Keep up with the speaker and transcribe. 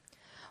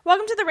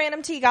Welcome to the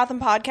Random Tea Gotham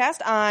podcast.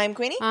 I'm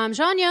Queenie. I'm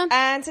Janya.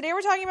 And today we're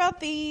talking about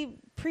the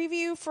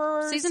preview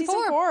for season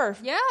 4.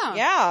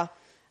 Yeah.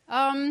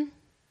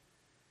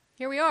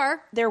 Here we are.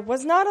 There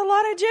was not a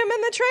lot of Jim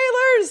in the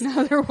trailers.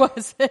 No, there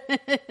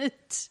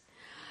wasn't.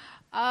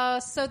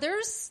 So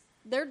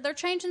they're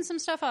changing some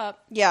stuff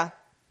up. Yeah.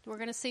 We're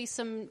going to see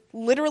some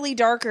literally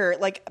darker.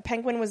 Like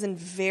Penguin was in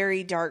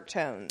very dark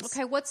tones.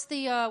 Okay, what's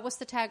the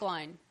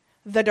tagline?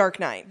 The Dark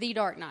Knight. The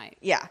Dark Knight.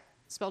 Yeah.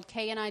 Spelled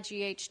Knight.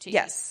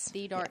 Yes.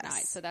 The Dark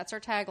Knight. So that's our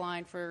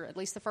tagline for at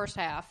least the first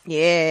half.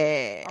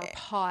 Yeah. Or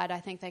pod, I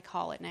think they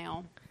call it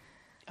now.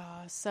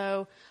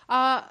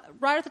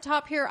 Right at the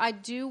top here, I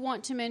do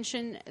want to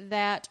mention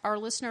that our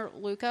listener,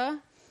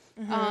 Luca,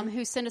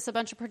 who sent us a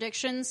bunch of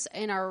predictions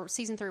in our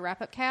Season 3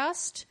 wrap-up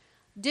cast,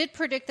 did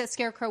predict that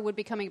Scarecrow would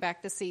be coming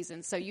back this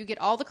season. So you get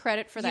all the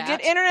credit for that. You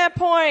get internet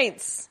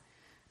points.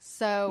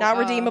 So not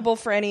redeemable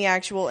for any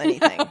actual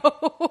anything.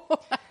 No,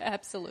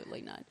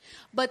 absolutely none.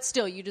 But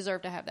still, you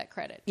deserve to have that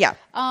credit. Yeah.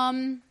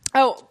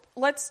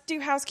 Let's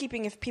do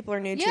housekeeping if people are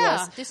new to us.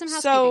 Yeah, do some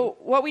housekeeping. So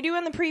what we do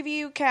in the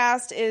preview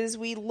cast is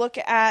we look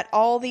at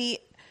all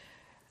the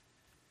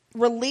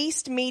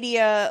released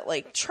media,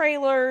 like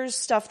trailers,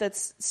 stuff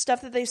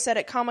that they've said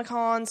at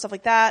Comic-Con, stuff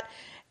like that.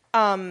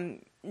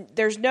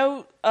 There's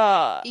no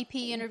EP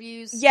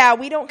interviews. Yeah,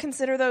 we don't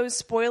consider those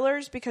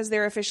spoilers because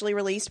they're officially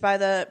released by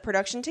the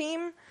production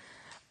team.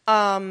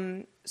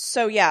 So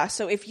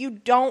if you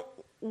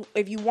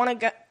want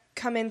to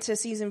come into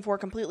season 4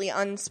 completely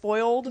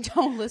unspoiled,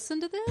 don't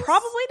listen to this.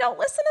 Probably don't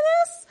listen to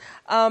this.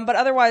 But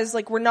otherwise,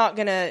 like, we're not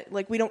gonna,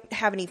 like, we don't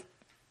have any,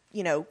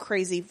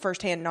 crazy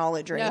firsthand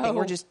knowledge or anything.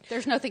 We're just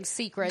there's nothing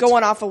secret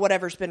going off of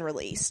whatever's been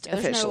released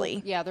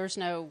officially. There's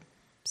no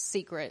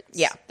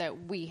secrets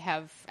that we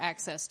have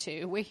access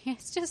to.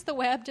 It's just the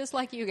web, just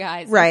like you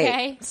guys. Right.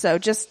 Okay? So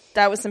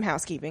that was some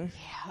housekeeping.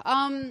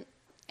 Yeah.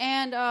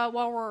 And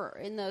while we're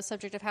in the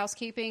subject of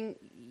housekeeping,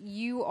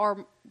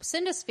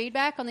 send us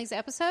feedback on these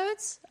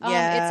episodes. It's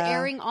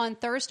airing on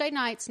Thursday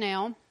nights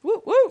now.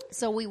 Woo woo.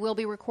 So we will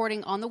be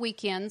recording on the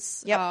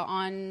weekends. Yep.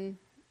 On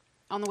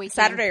the weekend.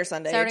 Saturday or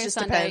Sunday. Saturday it just or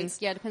Sunday.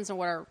 depends. Yeah, it depends on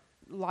what our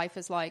life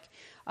is like.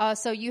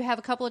 So you have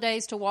a couple of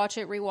days to watch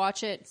it,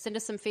 rewatch it, send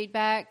us some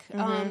feedback.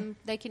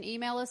 They can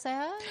email us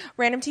at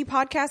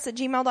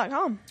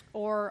randomtpodcast@gmail.com.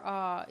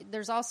 Or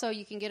there's also,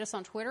 you can get us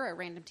on Twitter at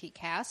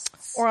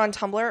randomtcasts. Or on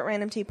Tumblr at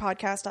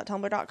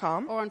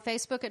randomtpodcast.tumblr.com. Or on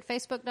Facebook at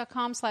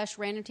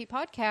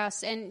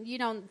facebook.com/randomtpodcast. And,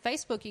 on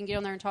Facebook, you can get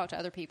on there and talk to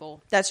other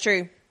people. That's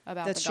true.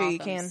 About That's the true,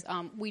 Gothams. you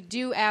can. We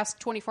do ask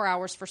 24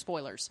 hours for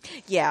spoilers.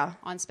 Yeah.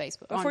 On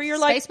Facebook. Before you're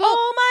like,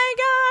 oh my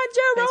God,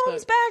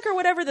 Jerome's back, or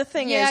whatever the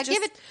thing is. Yeah,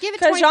 give it 24 hours.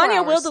 Because Janya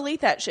hours. will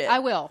delete that shit. I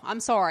will. I'm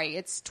sorry.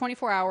 It's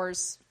 24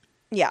 hours.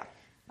 Yeah.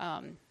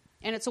 And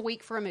it's a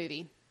week for a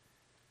movie.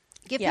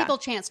 Give Yeah. people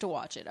a chance to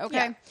watch it,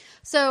 okay? Yeah.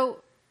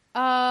 So,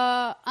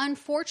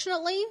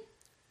 unfortunately,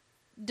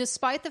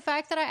 despite the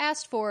fact that I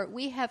asked for it,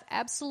 we have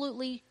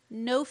absolutely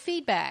no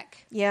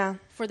feedback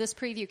for this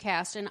preview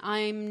cast, and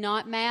I'm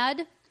not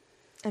mad.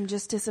 I'm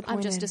just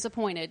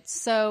disappointed.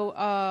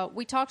 So,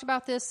 we talked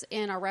about this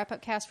in our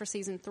wrap-up cast for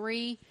Season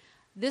 3.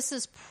 This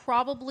is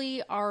probably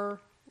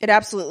It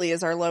absolutely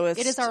is our lowest.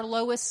 It is our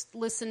lowest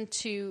listened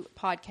to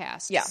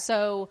podcast. Yeah.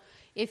 So,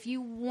 if you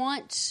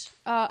want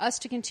us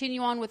to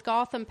continue on with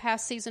Gotham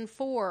past Season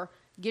 4,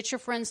 get your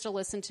friends to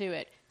listen to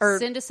it. Or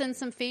send us in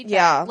some feedback.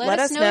 Yeah, let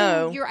us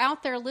know you're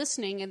out there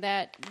listening, and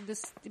that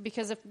this,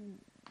 because if,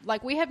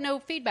 like, we have no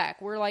feedback.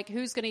 We're like,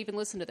 who's going to even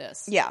listen to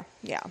this? Yeah.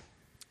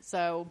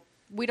 So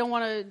we don't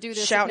want to do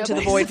this. Shout into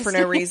the void for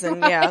no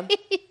reason. Right? Yeah.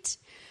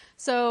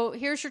 So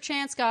here's your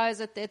chance,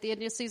 guys. At the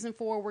end of Season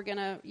 4, we're going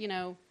to,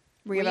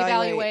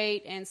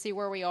 reevaluate and see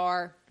where we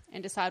are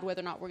and decide whether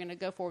or not we're going to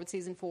go forward with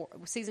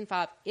Season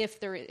 5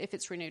 if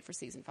it's renewed for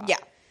Season 5. Yeah.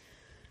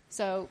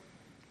 So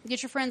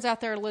get your friends out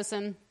there to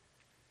listen.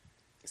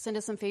 Send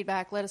us some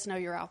feedback. Let us know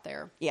you're out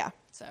there. Yeah.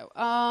 So,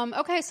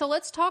 okay. So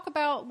let's talk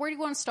about, where do you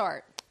want to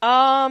start?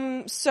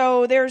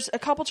 So there's a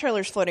couple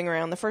trailers floating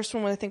around. The first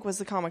one I think was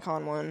the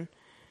Comic-Con one.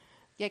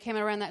 Yeah, it came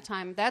out around that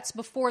time. That's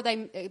before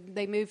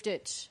they moved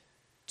it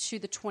to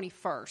the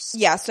 21st.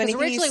 Yeah, so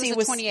anything you see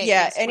was the 28th.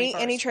 Yeah,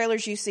 any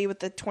trailers you see with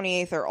the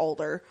 28th or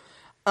older.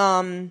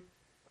 I'm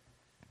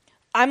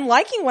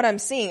liking what I'm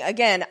seeing.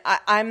 Again,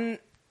 I know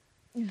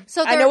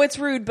it's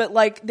rude, but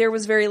like there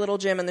was very little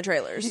Jim in the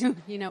trailers.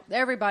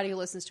 Everybody who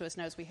listens to us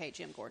knows we hate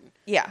Jim Gordon.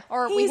 Yeah,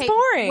 or he's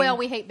boring. Well,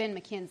 we hate Ben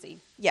McKenzie.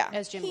 Yeah,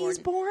 as Jim Gordon. He's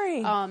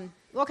boring.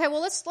 Okay,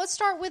 well let's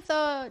start with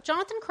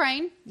Jonathan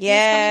Crane. Yeah,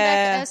 who's coming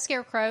back as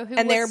Scarecrow.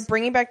 They're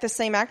bringing back the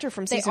same actor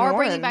from season 1. They are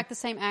bringing back the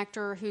same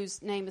actor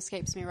whose name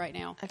escapes me right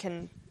now. I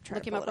can try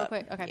look to him up real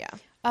quick. Okay,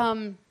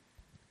 yeah.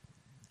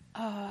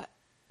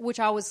 Which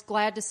I was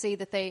glad to see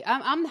that they.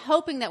 I'm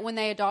hoping that when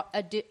they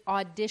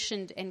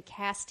auditioned and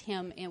cast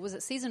him, was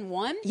it season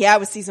 1? Yeah,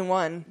 it was season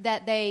 1.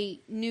 That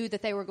they knew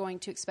that they were going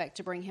to expect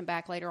to bring him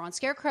back later on.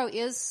 Scarecrow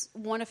is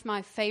one of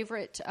my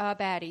favorite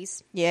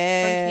baddies.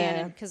 Yeah, from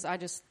canon, because I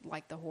just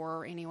like the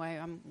horror anyway.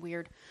 I'm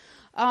weird.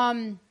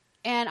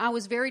 And I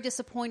was very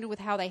disappointed with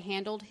how they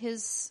handled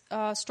his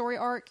story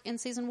arc in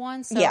season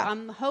 1. So Yeah.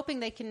 I'm hoping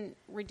they can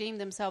redeem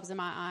themselves in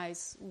my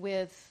eyes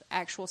with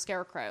actual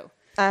Scarecrow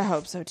I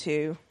hope so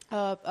too.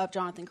 of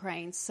Jonathan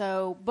Crane.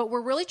 So, but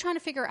we're really trying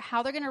to figure out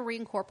how they're going to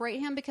reincorporate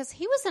him because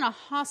he was in a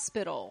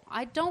hospital.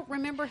 I don't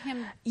remember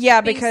him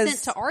being because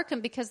sent to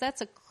Arkham because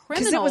that's a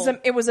because criminal.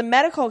 it was a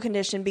medical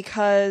condition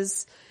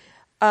because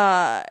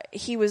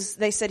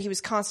they said he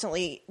was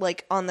constantly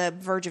like on the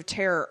verge of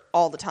terror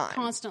all the time.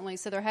 Constantly.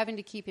 So they're having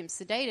to keep him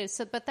sedated.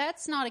 So, but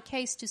that's not a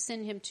case to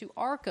send him to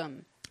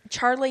Arkham.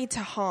 Charlie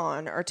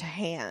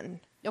Tahan.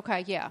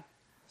 Okay, yeah.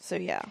 So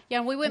yeah. Yeah,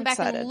 and we went I'm back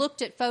excited. and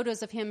looked at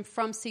photos of him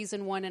from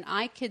season 1, and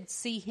I could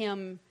see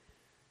him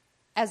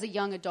as a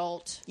young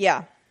adult.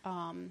 Yeah.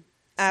 So-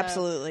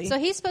 Absolutely. So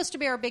he's supposed to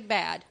be our big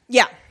bad.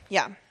 Yeah.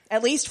 Yeah.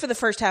 At least for the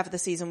first half of the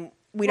season.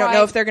 We don't know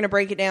Right. if they're going to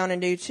break it down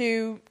and do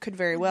 2. Could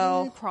very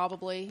well.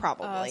 Probably.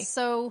 Probably.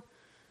 So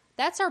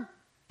that's our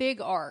big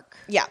arc.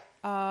 Yeah.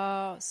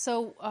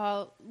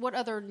 So what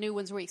other new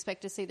ones we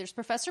expect to see? There's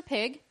Professor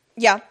Pig.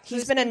 Yeah. He's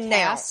Who's been been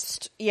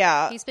announced.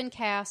 Yeah. He's been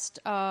cast,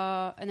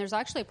 and there's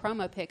actually a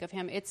promo pic of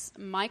him. It's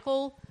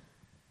Michael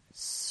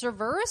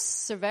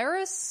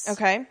Severus.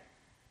 Okay.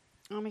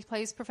 He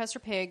plays Professor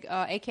Pig,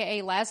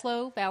 a.k.a.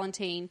 Laszlo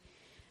Valentine,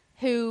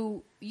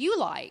 who you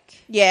like.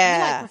 Yeah.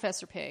 You like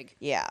Professor Pig.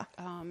 Yeah.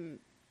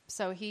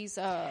 So he's...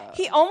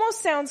 He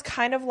almost sounds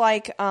kind of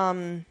like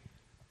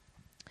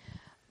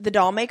the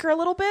doll maker a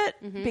little bit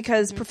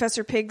because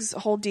Professor Pig's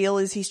whole deal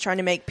is he's trying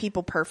to make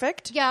people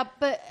perfect. Yeah,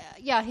 but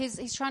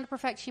he's trying to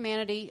perfect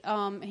humanity.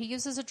 He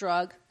uses a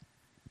drug.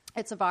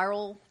 It's a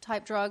viral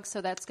type drug,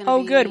 so that's going to be...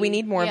 Oh, good. We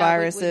need more We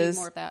viruses. need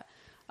more of that.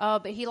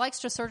 But he likes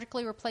to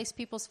surgically replace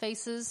people's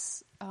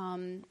faces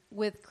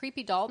with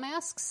creepy doll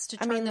masks to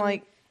turn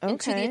them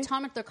into the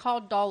atomic. They're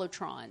called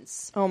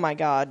Dollotrons. Oh my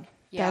God.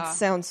 Yeah. That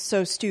sounds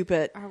so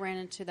stupid. I ran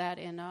into that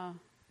in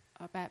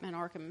Batman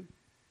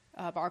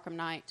Arkham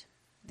Knight,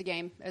 the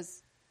game,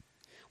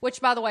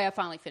 which, by the way, I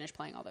finally finished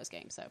playing all those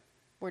games, so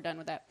we're done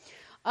with that.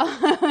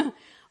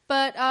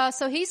 But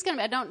so he's going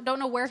to. I don't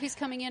know where he's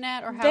coming in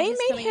at or how They he's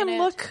made coming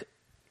in him at.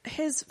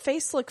 his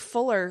face look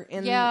fuller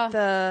in Yeah.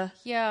 the...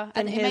 Yeah,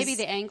 and his- maybe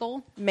the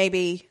angle.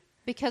 Maybe.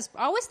 Because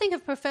I always think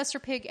of Professor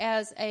Pig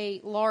as a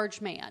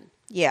large man,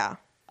 Yeah.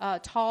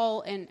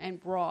 tall and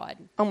broad.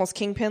 Almost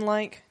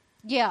Kingpin-like.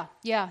 Yeah,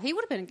 he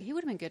would have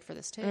been good for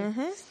this too.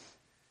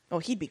 Oh,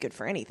 he'd be good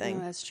for Oh, anything.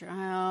 that's true.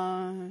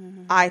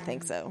 I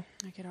think so.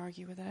 I could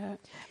argue with that.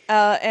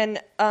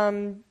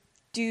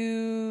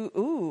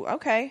 Ooh,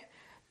 okay.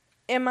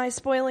 Am I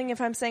spoiling if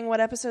I'm saying what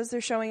episodes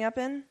they're showing up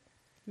in?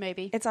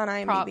 Maybe It's on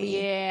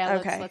IMDb. Yeah.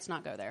 Okay. Let's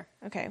not go there.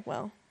 Okay,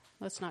 well,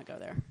 Let's not go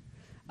there.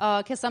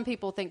 Because some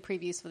people think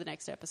previews for the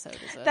next episode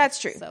is That's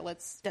true. So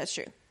let's. that's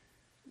true.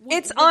 We'll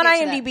It's get on to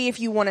that. IMDb if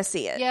you want to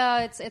see it.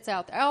 Yeah, it's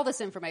out there. All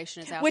this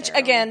information is out Which, there.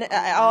 again, on-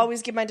 I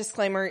always give my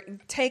disclaimer,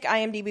 take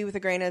IMDb with a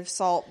grain of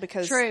salt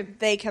because True.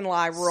 they can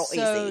lie real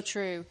so easy.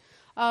 true.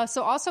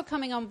 So also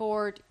coming on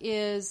board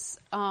is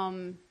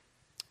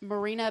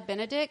Marina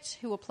Benedict,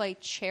 who will play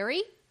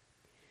Cherry,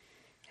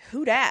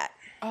 Who dat?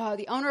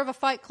 the owner of a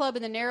fight club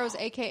in the Narrows,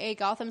 a.k.a.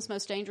 Gotham's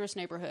most dangerous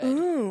neighborhood.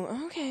 Ooh,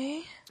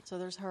 okay. So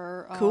there's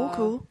her.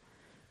 Cool.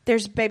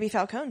 There's Baby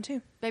Falcone,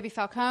 too. Baby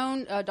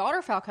Falcone,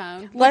 daughter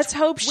Falcone. Let's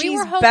hope we she's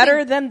were hoping-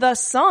 better than the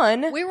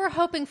son. We were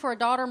hoping for a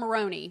daughter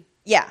Maroni,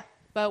 Yeah.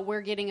 but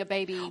we're getting a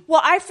baby. Well,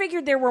 I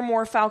figured there were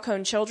more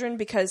Falcone children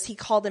because he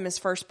called them his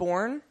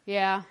firstborn.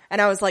 Yeah. And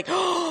I was like,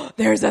 oh,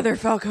 there's other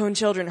Falcone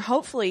children.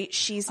 Hopefully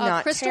she's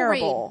not Crystal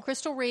terrible. Reed.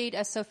 Crystal Reed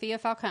as Sophia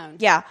Falcone.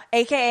 Yeah,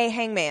 a.k.a.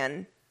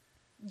 Hangman,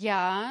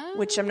 Yeah.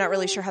 which I'm not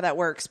really sure how that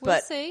works,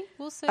 but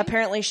We'll see.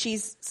 apparently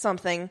she's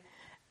something.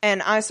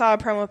 And I saw a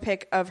promo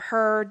pic of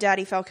her,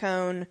 Daddy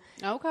Falcone,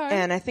 Okay.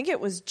 and I think it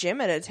was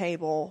Jim at a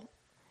table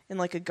in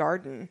like a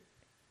garden.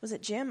 Was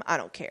it Jim? I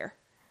don't care.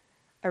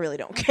 I really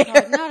don't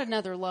care. Not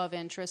another love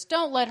interest.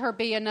 Don't let her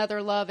be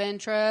another love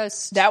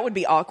interest. That would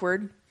be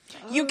awkward.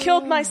 You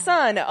killed my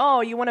son.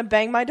 Oh, you want to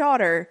bang my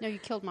daughter? No, you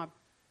killed my...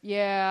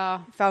 Yeah.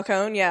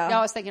 Falcone, yeah. No,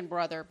 I was thinking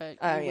brother, but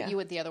yeah. you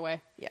went the other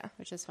way. Yeah.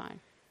 Which is fine.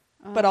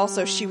 But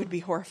also, she would be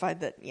horrified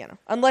that,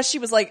 unless she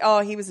was like, oh,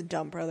 he was a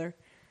dumb brother.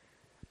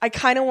 I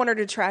kind of want her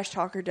to trash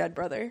talk her dead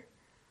brother.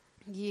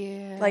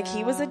 Yeah. Like,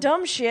 he was a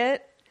dumb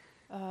shit.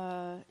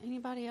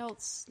 Anybody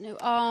else new?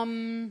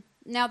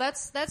 Now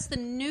that's the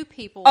new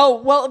people.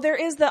 Oh, well, there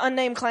is the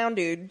unnamed clown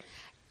dude.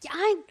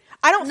 I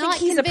don't think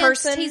he's a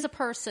convinced person. He's a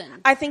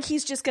person. I think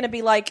he's just going to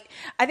be like,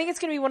 I think it's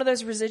going to be one of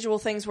those residual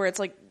things where it's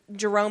like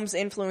Jerome's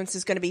influence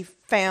is going to be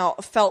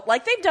felt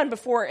like they've done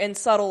before in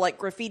subtle, like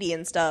graffiti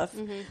and stuff.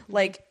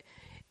 Like,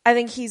 I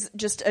think he's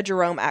just a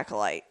Jerome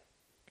acolyte.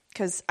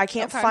 Because I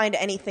can't find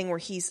anything where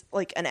he's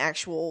like an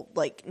actual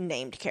like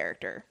named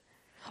character.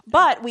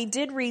 But we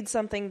did read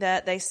something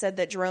that they said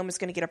that Jerome is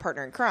going to get a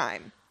partner in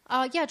crime.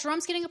 Yeah,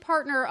 Jerome's getting a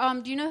partner.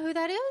 Do you know who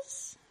that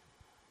is?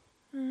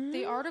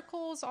 The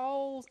articles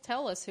all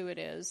tell us who it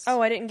is.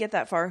 Oh, I didn't get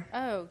that far.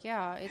 Oh,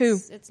 yeah. Who?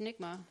 It's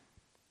Nigma.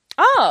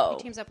 Oh.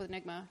 He teams up with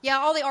Nigma. Yeah,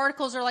 all the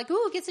articles are like,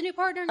 ooh, gets a new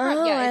partner in crime.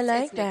 Oh, Yeah, I it's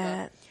like Nigma.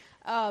 that.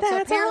 So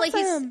That's apparently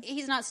awesome.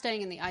 he's not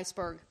staying in the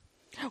iceberg.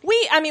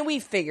 We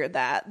figured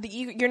that.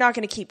 You're not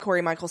going to keep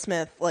Corey Michael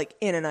Smith, like,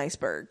 in an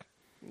iceberg.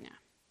 No.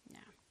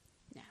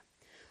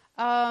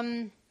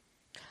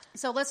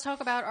 So let's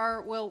talk about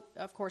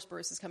of course,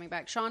 Bruce is coming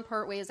back. Sean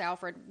Pertwee is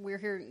Alfred. We're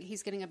hearing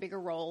he's getting a bigger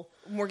role.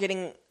 We're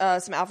getting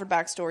some Alfred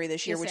backstory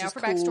this year, Yes, which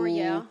Alfred is cool. backstory,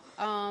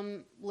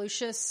 yeah.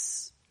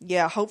 Lucius.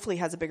 Yeah, hopefully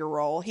has a bigger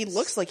role. He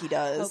looks like he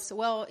does. Hope so.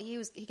 Well,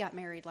 he got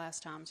married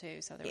last time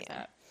too, so there was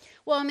that.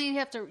 Well, I mean, you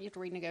have to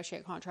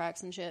renegotiate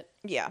contracts and shit.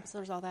 Yeah. So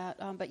there's all that.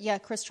 But yeah,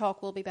 Chris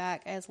Chalk will be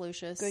back as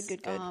Lucius.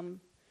 Good.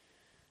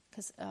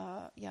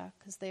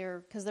 Because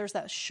there's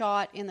that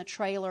shot in the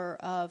trailer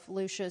of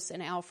Lucius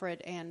and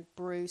Alfred and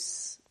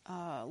Bruce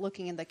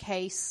looking in the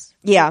case.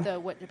 Yeah. With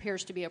what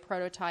appears to be a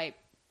prototype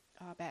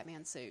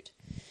Batman suit.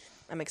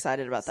 I'm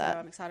excited about So that.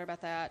 I'm excited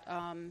about that.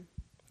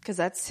 Because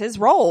that's his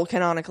role,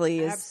 canonically,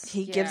 is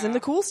he gives him yeah. the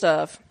cool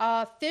stuff.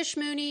 Fish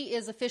Mooney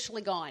is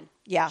officially gone.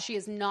 Yeah. She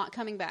is not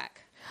coming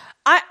back.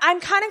 I'm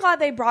kind of glad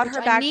they brought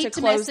her I back need to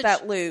close message-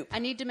 that loop. I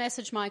need to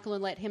message Michael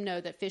and let him know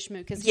that Fish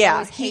Mooney, because Yeah,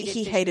 always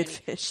he hated Mooney.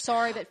 Fish.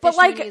 Sorry, but But, Fish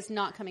like, Mooney is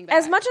not coming back.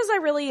 As much as I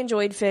really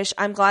enjoyed Fish,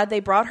 I'm glad they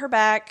brought her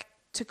back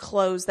to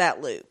close that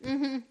loop.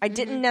 I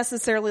didn't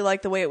necessarily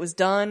like the way it was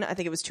done. I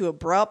think it was too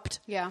abrupt.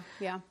 Yeah.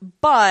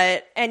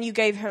 But you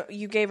gave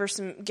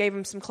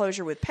him some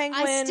closure with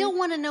Penguin. I still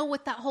want to know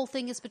what that whole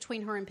thing is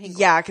between her and Penguin.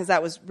 Yeah, because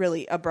that was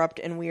really abrupt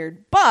and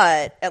weird.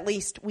 But at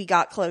least we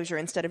got closure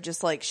instead of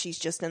just like she's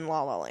just in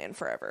La La Land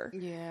forever.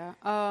 Yeah.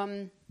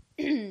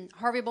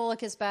 Harvey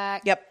Bullock is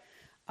back. Yep.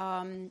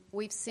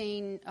 We've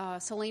seen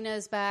Selena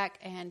is back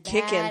and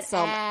Kicking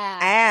some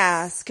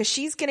ass because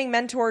she's getting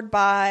mentored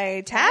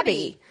by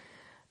Tabby.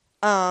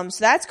 So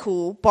that's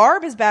cool.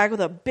 Barb is back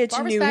with a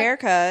bitchin' new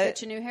haircut.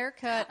 Bitch a new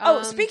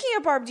haircut. Speaking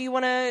of Barb, do you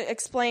want to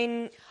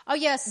explain? Oh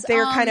yes,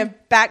 They're kind of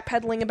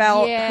backpedaling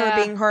about yeah.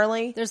 her being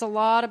Harley. There's a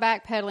lot of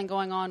backpedaling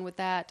going on with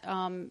that.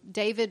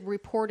 David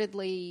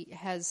reportedly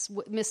has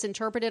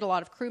misinterpreted. A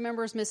lot of crew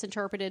members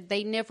misinterpreted.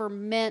 They never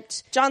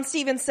meant. John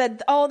Stevens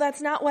said, "Oh,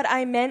 that's not what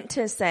I meant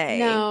to say."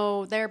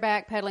 No, they're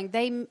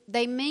backpedaling.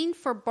 They mean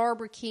for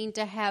Barbara Keene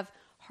to have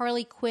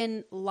Harley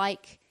Quinn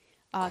like.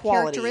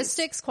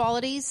 Characteristics,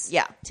 qualities,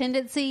 yeah,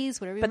 tendencies,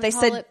 whatever you but want they to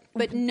call said, it.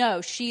 But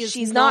no,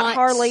 she's not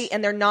Harley,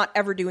 and they're not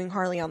ever doing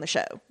Harley on the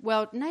show.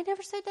 Well, they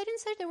never said they didn't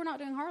say they were not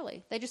doing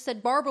Harley. They just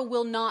said Barbara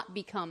will not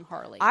become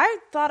Harley. I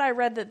thought I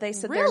read that they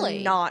said Really?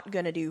 they're not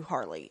going to do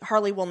Harley.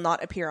 Harley will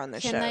not appear on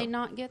the show. Can they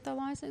not get the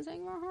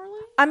licensing for Harley?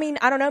 I mean,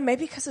 I don't know.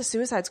 Maybe because of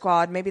Suicide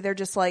Squad. Maybe they're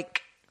just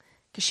like,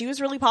 because she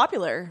was really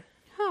popular.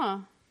 Huh.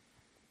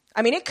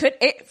 I mean, it could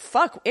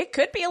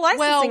be a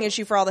licensing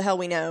issue for all the hell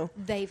we know.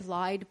 They've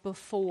lied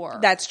before.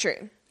 That's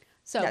true.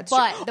 So, That's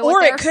but true.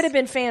 Or it could have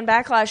been fan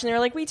backlash, and they were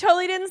like, "We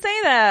totally didn't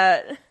say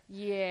that."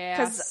 Yeah,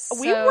 because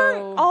we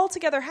weren't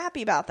altogether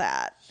happy about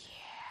that.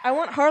 Yeah. I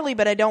want Harley,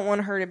 but I don't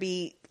want her to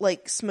be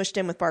like smushed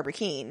in with Barbara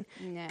Keene,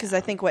 because I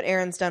think what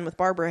Aaron's done with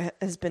Barbara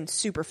has been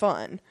super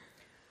fun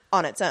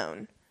on its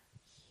own.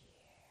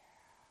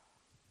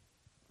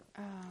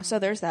 So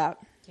there's that.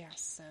 Yeah.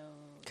 So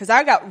because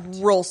I got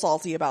real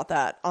salty about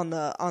that on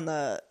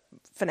the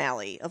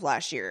finale of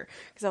last year,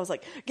 because I was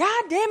like,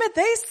 "God damn it!"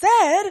 They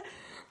said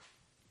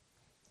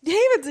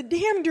David's a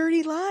damn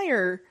dirty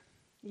liar.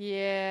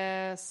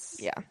 yes.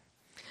 Yeah.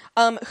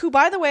 Who,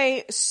 by the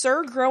way,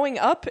 Sir growing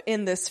up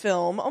in this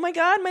film. Oh my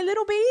God, my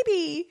little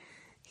baby.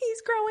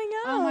 He's growing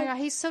up. Oh my God,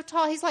 he's so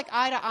tall. He's like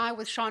eye to eye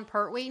with Sean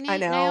Pertwee I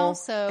know. now.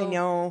 I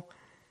know.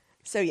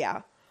 So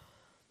yeah.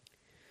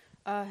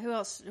 Who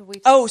else did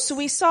we? So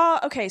we saw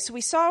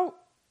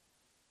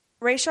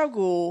Ra's al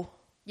Ghul.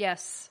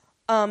 Yes.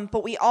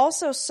 But we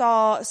also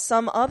saw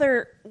some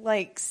other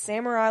like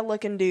samurai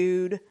looking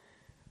dude,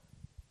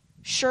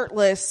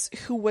 shirtless,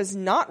 who was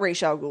not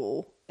Ra's al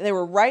Ghul. They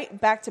were right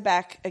back to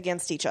back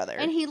against each other.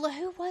 And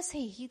who was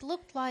he? He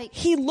looked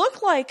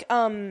like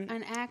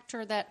an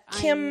actor that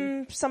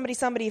Kim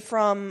somebody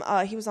from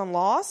he was on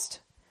Lost.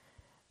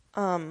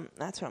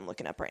 That's what I'm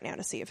looking up right now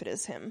to see if it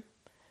is him.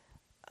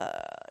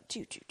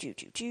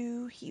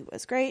 He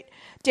was great.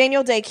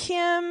 Daniel Day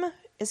Kim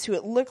is who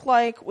it looked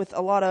like, with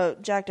a lot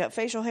of jacked up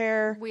facial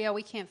hair.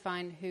 we can't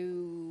find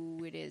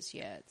who it is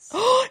yet. So.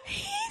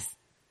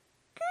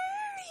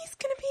 He's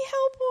gonna be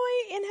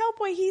Hellboy in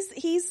Hellboy.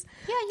 He's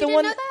you the didn't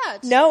one. know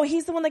that. No,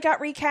 he's the one that got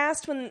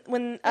recast when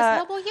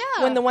Hellboy,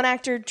 yeah. when the one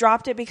actor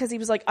dropped it because he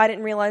was like, I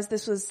didn't realize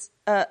this was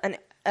an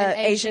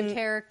Asian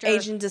character,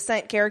 Asian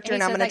descent character,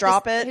 and I'm said, going to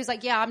drop it. He was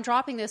like, yeah, I'm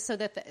dropping this so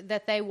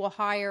that they will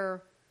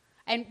hire.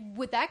 And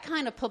with that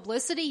kind of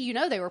publicity,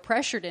 they were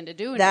pressured into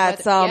doing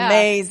That's it. That's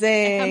amazing.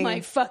 And I'm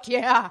like, fuck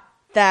yeah.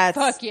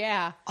 Fuck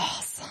yeah.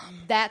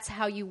 Awesome. That's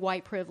how you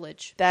white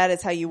privilege. That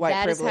is how you white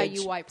privilege. That is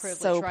how you white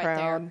privilege so right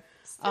proud. there.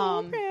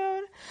 So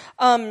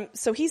proud.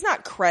 So he's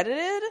not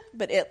credited,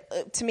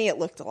 but to me it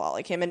looked a lot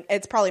like him, and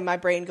it's probably my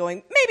brain going,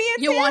 maybe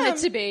it's you him. want it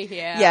to be,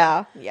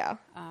 yeah. Yeah.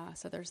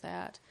 So there's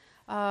that.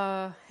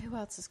 Who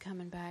else is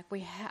coming back?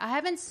 I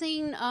haven't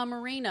seen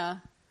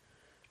Marina.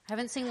 I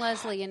haven't seen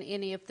Leslie in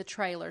any of the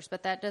trailers,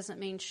 but that doesn't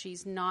mean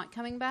she's not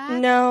coming back.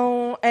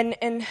 No, and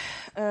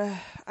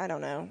I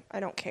don't know. I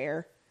don't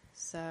care.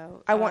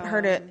 So I want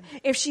her to,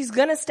 if she's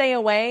going to stay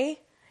away,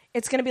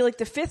 it's going to be like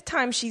the 5th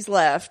time she's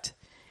left.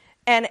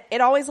 And it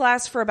always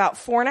lasts for about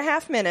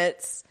 4.5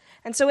 minutes.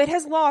 And so it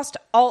has lost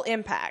all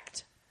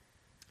impact.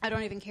 I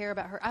don't even care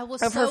about her.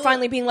 Of her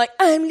finally being like,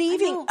 I'm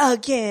leaving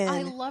again.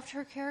 I loved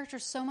her character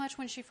so much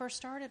when she first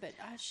started, but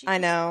I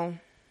know.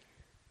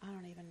 I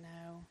don't even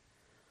know.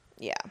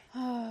 Yeah.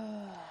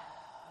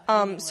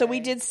 So we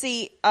did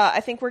see,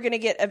 I think we're going to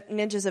get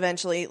ninjas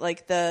eventually,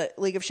 like the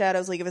League of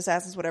Shadows, League of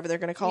Assassins, whatever they're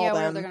going to call them. Yeah,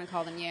 whatever they're going to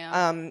call them,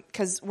 yeah.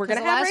 Because we're going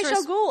to have Ra's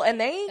al Ghul, and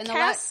they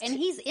cast... and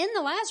he's in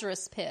the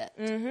Lazarus Pit.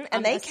 Mm-hmm,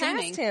 and they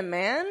cast him,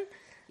 man.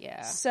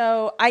 Yeah.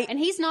 So And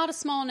he's not a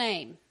small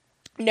name.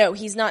 No,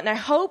 he's not. And I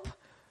hope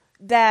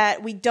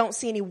that we don't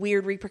see any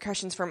weird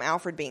repercussions from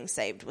Alfred being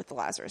saved with the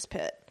Lazarus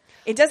Pit.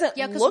 It doesn't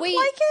look like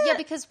it. Yeah,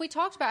 because we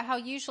talked about how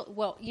usually...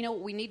 Well, you know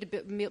what? We need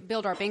to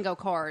build our bingo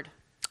card.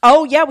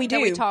 Oh, yeah, we do.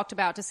 That we talked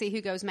about to see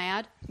who goes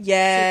mad.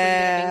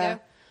 Yeah.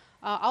 Bingo.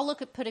 I'll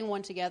look at putting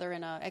one together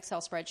in an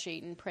Excel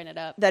spreadsheet and print it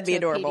up. That'd be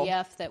adorable. A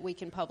PDF that we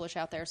can publish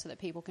out there so that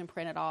people can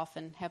print it off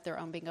and have their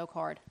own bingo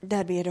card.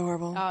 That'd be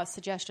adorable.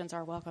 Suggestions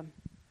are welcome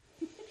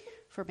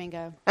for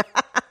bingo.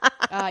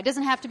 It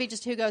doesn't have to be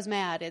just who goes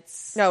mad.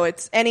 It's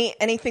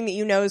anything that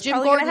you know is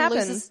probably going to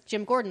happen.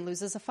 Jim Gordon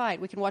loses a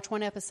fight. We can watch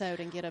one episode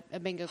and get a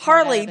bingo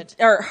card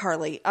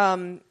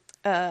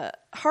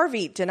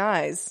Harvey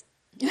denies.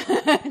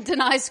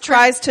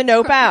 Tries to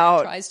nope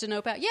out. Tries to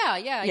nope out.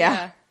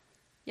 Yeah.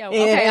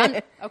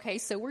 Okay,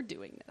 so we're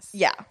doing this.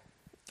 Yeah.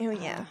 Oh,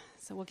 yeah.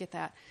 So we'll get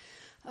that.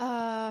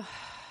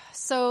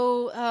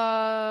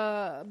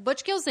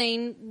 Butch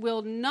Gilzine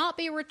will not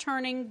be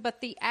returning, but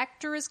the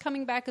actor is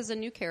coming back as a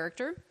new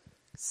character.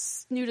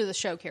 New to the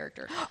show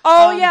character.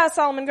 Oh, yeah,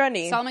 Solomon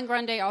Grundy. Solomon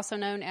Grundy, also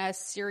known as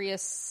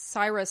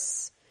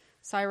Cyrus.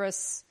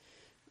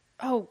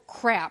 Oh,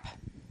 crap.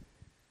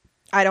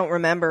 I don't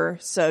remember,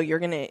 so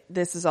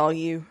this is all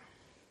you.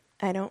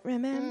 I don't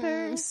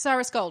remember.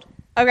 Cyrus Gold.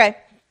 Okay.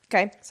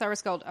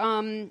 Cyrus Gold.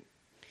 Yeah,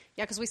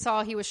 because we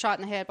saw he was shot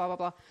in the head, blah,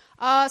 blah,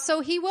 blah. So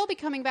he will be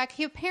coming back.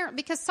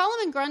 Because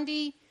Solomon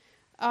Grundy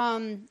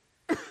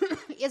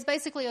is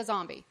basically a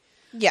zombie.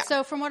 Yeah.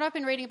 So from what I've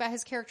been reading about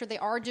his character, they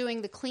are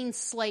doing the clean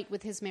slate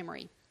with his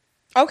memory.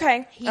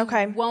 Okay. He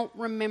won't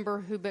remember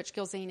who Butch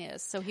Gilzine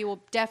is, so he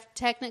will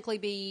technically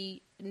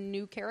be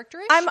new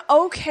character-ish. I'm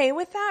okay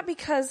with that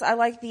because I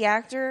like the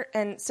actor,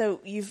 and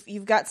so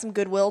you've got some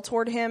goodwill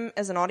toward him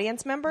as an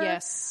audience member.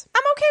 Yes.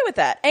 I'm okay with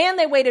that. And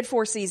they waited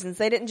 4 seasons.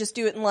 They didn't just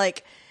do it in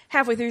like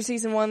halfway through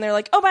season 1. They're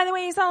like, oh, by the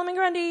way, he's Solomon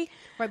Grundy.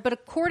 Right, but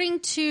according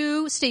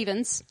to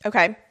Stevens,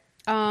 okay,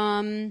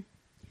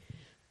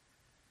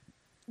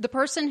 the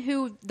person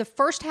who the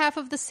first half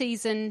of the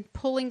season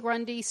pulling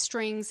Grundy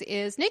strings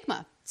is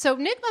Nigma. So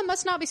Nigma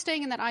must not be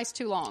staying in that ice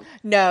too long.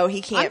 No,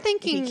 he can't. I'm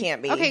thinking he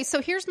can't be. Okay,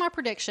 so here's my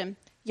prediction.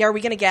 Yeah, are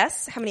we going to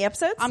guess how many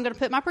episodes? I'm going to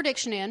put my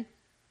prediction in.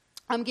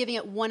 I'm giving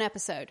it 1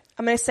 episode.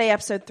 I'm going to say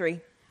episode 3. I'm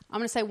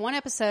going to say 1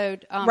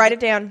 episode. Write it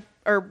down,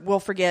 or we'll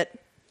forget.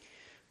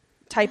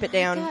 Type it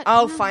down.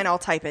 Fine, I'll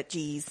type it.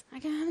 Jeez.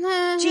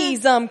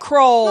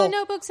 Kroll. My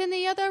notebook's in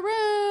the other room.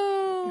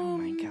 Oh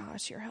my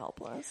gosh, you're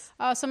helpless.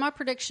 So my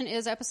prediction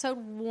is episode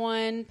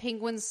 1,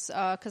 Penguins,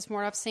 because from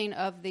what I've seen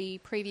of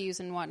the previews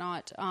and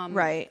whatnot.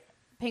 Right.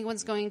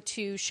 Penguin's going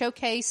to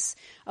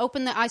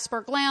open the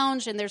Iceberg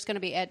Lounge, and there's going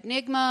to be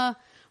Enigma.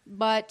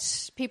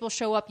 But people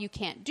show up. You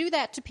can't do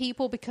that to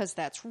people because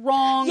that's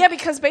wrong. Yeah,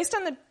 because based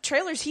on the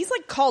trailers, he's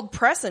like called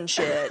press and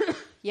shit.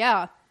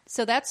 Yeah.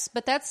 So that's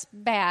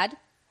bad.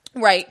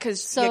 Right,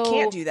 because you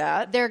can't do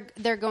that.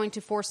 They're going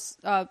to force.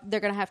 They're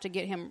going to have to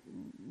get him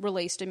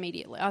released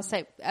immediately. I'll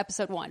say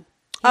episode 1.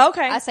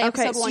 Okay. I say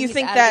episode 1. So you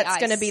think that's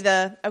going to be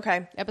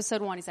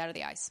episode 1? He's out of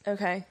the ice.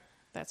 Okay.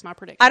 That's my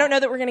prediction. I don't know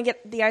that we're going to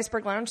get the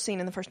Iceberg Lounge scene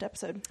in the first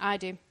episode. I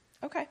do.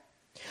 Okay.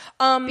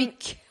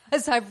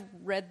 Because I've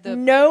read the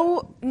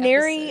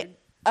nary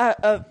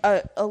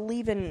a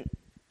leaving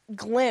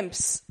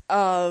glimpse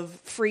of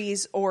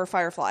Freeze or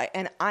Firefly,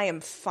 and I am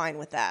fine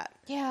with that.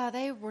 Yeah,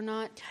 they were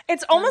not.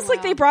 It's almost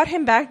like they brought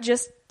him back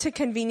just to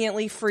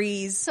conveniently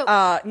freeze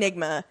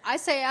Nigma. I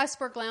say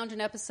Iceberg Lounge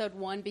in episode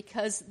 1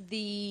 because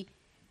the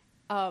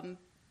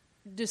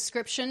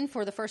description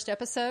for the first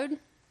episode,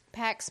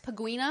 Pax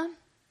Penguina.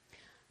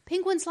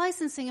 Penguin's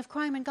licensing of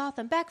crime in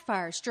Gotham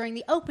backfires during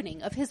the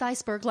opening of his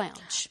Iceberg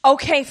Lounge.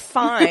 Okay,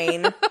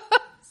 fine.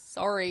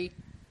 Sorry.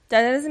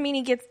 That doesn't mean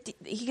he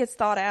gets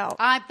thought out.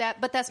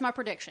 But that's my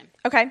prediction.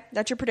 Okay,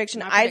 that's your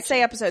prediction. I'd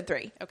say episode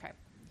 3. Okay.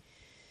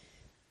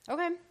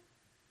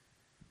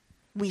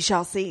 We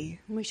shall see.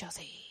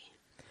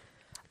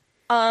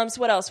 So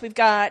what else? We've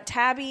got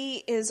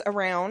Tabby is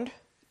around.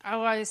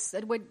 Oh, I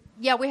said,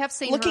 yeah, we have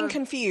seen looking her.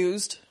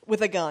 Confused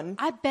with a gun.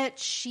 I bet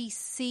she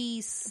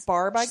sees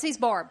Barb. She sees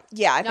Barb.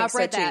 Yeah, I think I've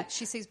read so that. too.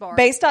 She sees Barb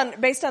based on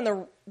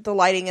the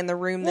lighting in the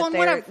room that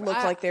they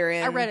look like they're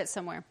in. I read it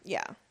somewhere.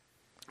 Yeah.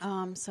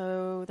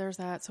 So there's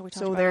that. So we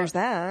talked about there's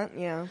that.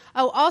 Yeah.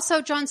 Oh,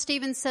 also, John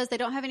Stevens says they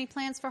don't have any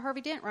plans for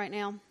Harvey Dent right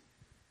now.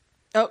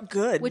 Oh,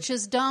 good. which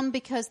is dumb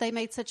because they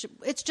made such.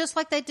 It's just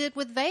like they did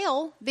with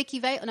Vale,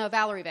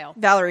 Valerie Vale.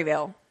 Valerie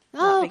Vale.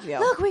 Oh, Vicky Vale.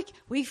 look,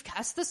 we've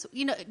cast this.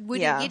 We Yeah.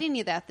 didn't get any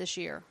of that this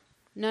year.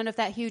 None of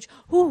that huge.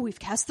 Oh, we've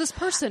cast this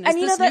person as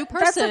And this new person.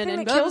 that's the thing and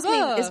that blah, kills blah,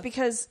 blah. me is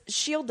because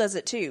S.H.I.E.L.D. does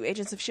it too.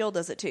 Agents of S.H.I.E.L.D.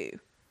 does it too.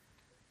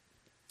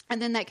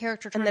 And then that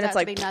character And turns then out it's to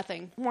like, be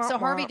nothing. wah, So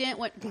Harvey wah. Dent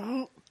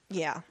went.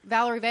 Yeah.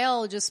 Valerie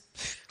Vale just.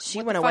 She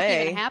what went the fuck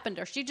away. even happened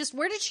to her? She just.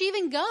 Where did she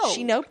even go?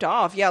 She noped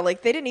off. Yeah,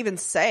 like they didn't even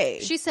say.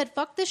 She said,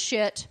 "Fuck this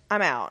shit.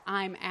 I'm out.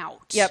 I'm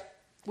out." Yep.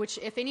 Which,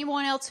 if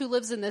anyone else who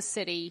lives in this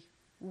city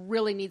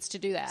really needs to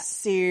do that.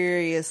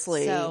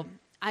 Seriously. So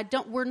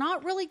we're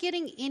not really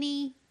getting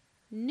any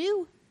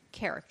new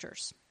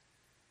characters.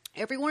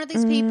 Every one of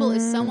these people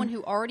is someone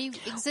who already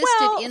existed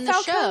in the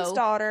Falcone's show.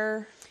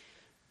 daughter,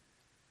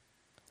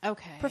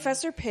 Okay.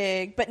 Professor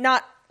Pig, but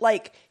not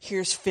like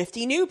here's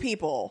 50 new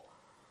people.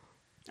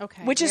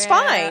 Okay. Which is Yeah,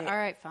 fine. All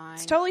right, fine.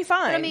 It's totally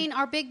fine. But I mean,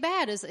 our big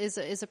bad is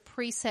a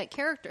preset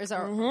character, is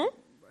our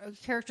a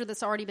character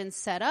that's already been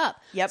set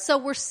up. Yep. So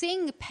we're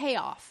seeing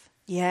payoff.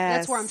 Yes.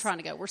 That's where I'm trying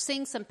to go. We're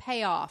seeing some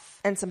payoff.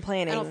 And some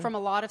planning. From a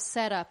lot of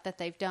setup that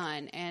they've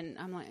done. And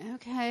I'm like,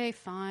 okay,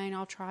 fine.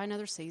 I'll try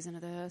another season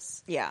of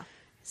this. Yeah.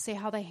 See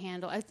how they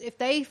handle it. If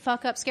they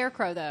fuck up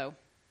Scarecrow, though.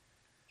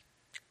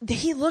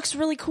 He looks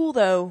really cool,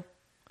 though.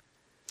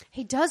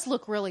 He does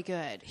look really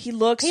good. He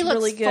looks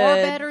really good. far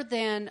better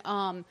than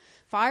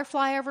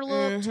Firefly ever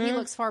looked. He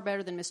looks far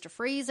better than Mr.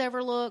 Freeze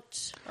ever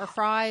looked. Or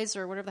Fries,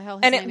 or whatever the hell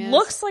his And name it is.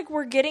 looks like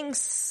we're getting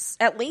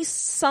at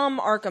least some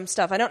Arkham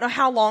stuff. I don't know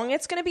how long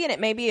it's going to be, and it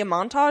may be a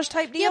montage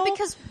type deal. Yeah,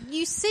 because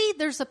you see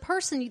there's a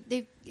person,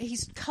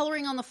 he's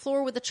coloring on the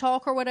floor with the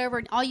chalk or whatever,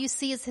 and all you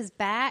see is his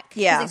back. 'Cause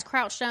Yeah. he's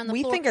crouched down on the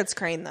we floor. think it's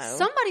Crane, though.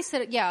 Somebody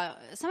said it, yeah.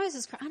 Somebody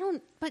says, I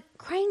don't, but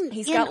Crane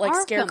He's in got like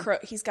Arkham. Scarecrow.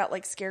 He's got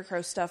like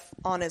Scarecrow stuff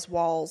on his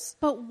walls.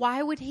 But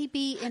why would he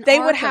be in They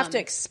Arkham? would have to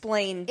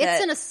explain that.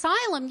 It's an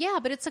asylum, yeah,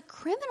 but it's a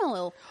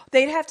criminal.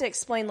 They'd have to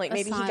explain, like,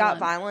 maybe he got Asylum.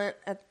 violent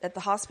at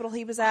the hospital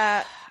he was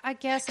at. I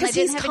guess, and they Because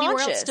didn't he's have anywhere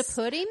conscious. else to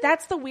put him.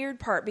 That's the weird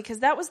part, because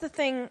that was the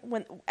thing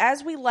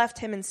as we left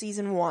him in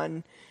season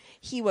 1,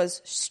 he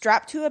was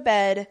strapped to a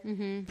bed,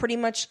 pretty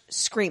much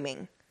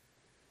screaming.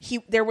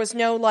 There was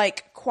no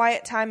like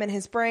quiet time in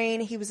his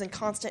brain. He was in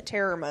constant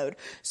terror mode.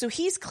 So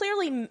he's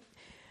clearly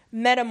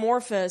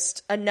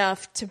metamorphosed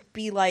enough to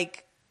be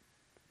like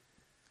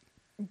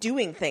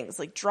doing things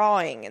like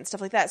drawing and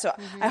stuff like that. So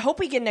I hope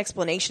we get an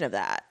explanation of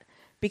that,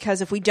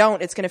 because if we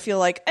don't, it's going to feel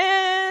like,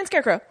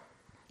 Scarecrow.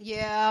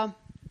 Yeah.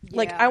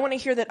 Like, I want to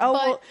hear that,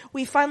 well,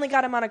 we finally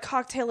got him on a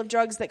cocktail of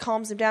drugs that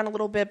calms him down a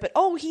little bit, but,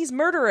 he's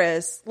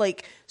murderous.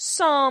 Like,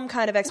 some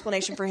kind of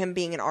explanation for him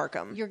being in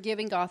Arkham. You're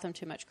giving Gotham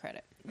too much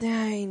credit.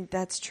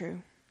 That's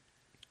true.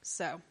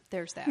 So,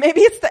 there's that.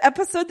 Maybe it's the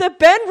episode that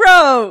Ben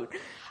wrote.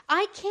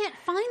 I can't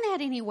find that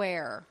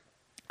anywhere.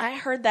 I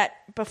heard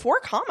that before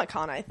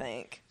Comic-Con, I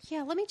think.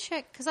 Yeah, let me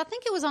check, because I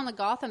think it was on the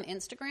Gotham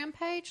Instagram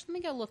page. Let me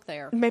go look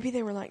there. Maybe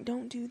they were like,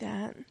 don't do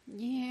that.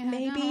 Yeah.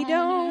 Maybe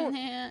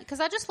don't. Because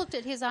I just looked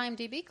at his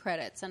IMDb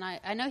credits, and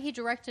I know he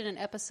directed an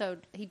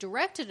episode. He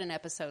directed an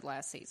episode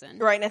last season.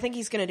 Right, and I think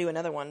he's going to do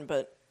another one,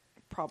 but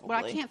probably.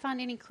 But I can't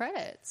find any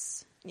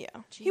credits. Yeah.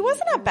 He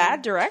wasn't a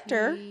bad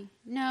director.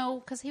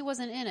 No, because he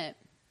wasn't in it.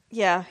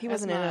 Yeah, he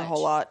wasn't in it a much.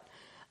 whole lot.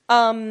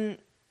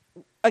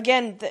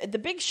 Again, the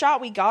big shot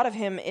we got of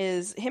him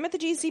is him at the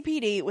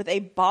GCPD with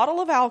a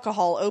bottle of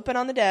alcohol open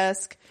on the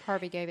desk.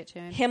 Harvey gave it to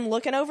him. Him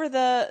looking over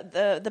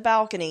the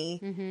balcony,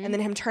 and then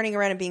him turning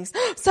around and being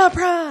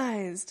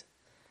surprised.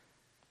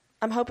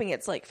 I'm hoping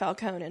it's like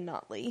Falcone and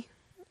not Lee.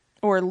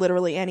 Or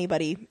literally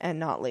anybody and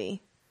not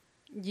Lee.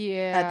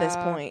 Yeah. At this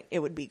point, it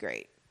would be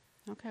great.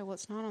 Okay, well,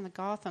 it's not on the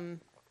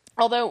Gotham.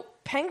 Although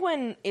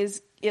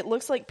it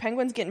looks like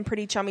Penguin's getting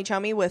pretty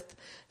chummy with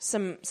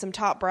some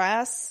top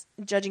brass,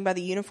 judging by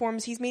the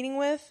uniforms he's meeting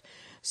with.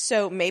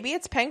 So maybe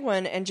it's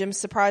Penguin, and Jim's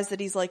surprised that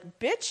he's like,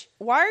 bitch,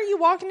 why are you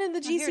walking into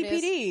the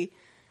GCPD?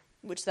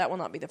 Which that will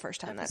not be the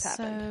first time that's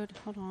happened.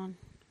 Hold on.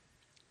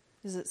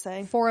 Does it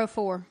say?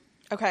 404.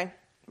 Okay.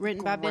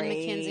 Written by Ben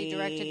McKenzie,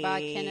 directed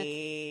by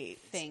Kenneth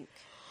Fink.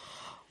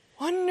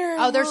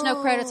 Wonderful. Oh, there's no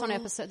credits on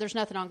episode. There's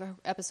nothing on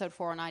episode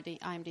 4 on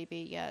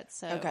IMDb yet.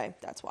 So okay,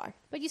 that's why.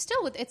 But you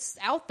still it's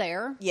out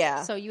there.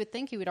 Yeah. So you would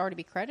think he would already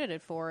be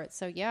credited for it.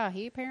 So yeah,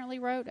 he apparently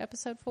wrote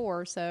episode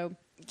 4. So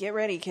get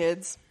ready,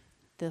 kids.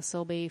 This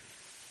will be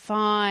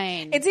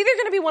fine. It's either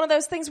going to be one of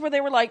those things where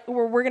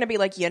we're going to be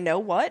like, you know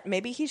what?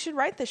 Maybe he should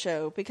write the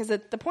show, because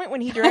at the point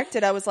when he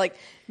directed, I was like,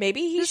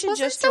 maybe he should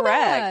just so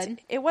direct.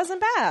 bad. It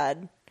wasn't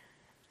bad.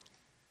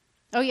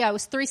 Oh yeah, it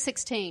was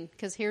 316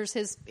 because here's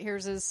his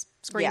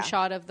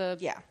screenshot of the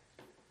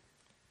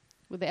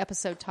with the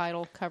episode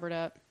title covered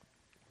up.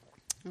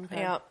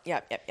 Okay.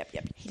 Yep.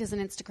 He doesn't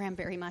Instagram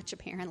very much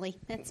apparently.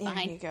 It's fine.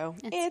 There you go.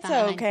 It's fine.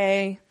 okay.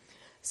 Okay.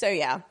 So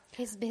yeah,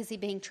 he's busy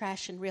being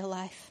trash in real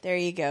life. there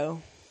you go.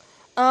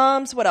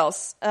 So what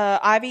else?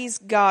 Ivy's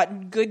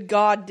got. Good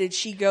God, did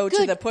she go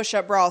to the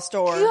push-up bra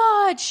store?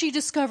 God, she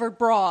discovered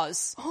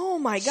bras. Oh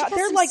my She God, got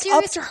they're some like up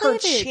serious to her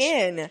cleavage.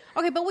 chin.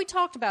 Okay, but we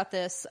talked about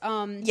this.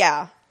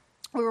 Yeah.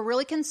 We were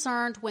really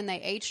concerned when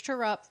they aged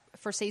her up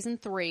for season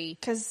 3.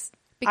 Because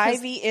Because-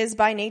 Ivy is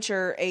by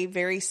nature a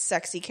very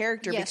sexy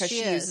character Yes, because she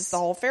she is. uses the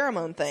whole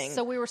pheromone thing.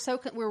 So we were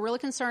really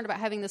concerned about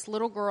having this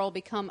little girl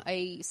become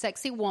a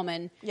sexy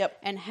woman. Yep.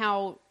 And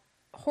how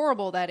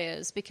horrible that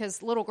is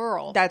because little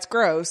girl. That's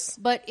gross.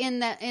 But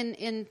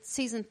in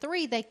season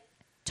 3, they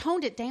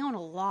toned it down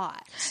a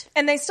lot.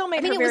 And they still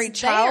made her it very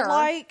was there.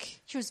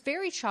 childlike. She was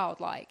very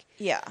childlike.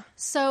 Yeah.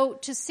 So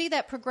to see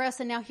that progress,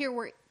 and now here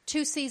we're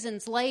 2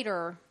 seasons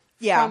later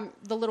Yeah. from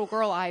the little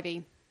girl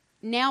Ivy.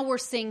 Now we're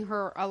seeing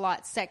her a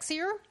lot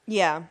sexier.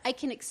 Yeah. I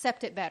can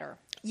accept it better.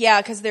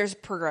 Yeah, because there's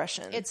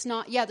progression. It's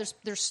not. Yeah,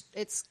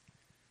 it's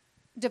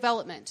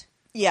development.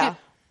 Yeah.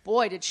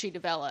 Boy, did she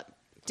develop.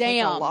 Like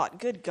Damn. a lot.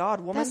 Good God,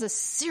 woman. That's a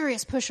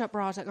serious push-up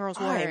bra that girl's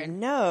I wearing.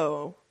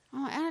 know.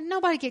 Oh, and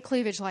nobody get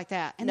cleavage like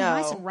that. And No.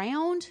 they're nice and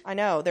round. I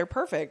know. They're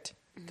perfect.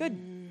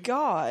 Good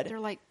God. They're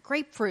like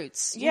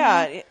grapefruits. you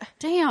Yeah. know? I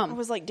Damn.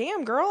 was like,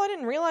 damn, girl, I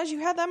didn't realize you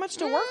had that much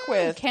to work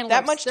with. Cantaloupes.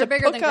 That much They're to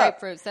bigger hook than up.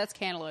 grapefruits. That's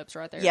cantaloupes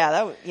right there.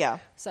 Yeah, yeah.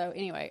 So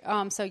anyway,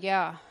 so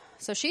yeah.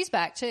 So she's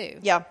back too.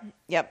 Yeah,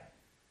 yep.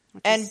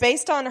 Which And is-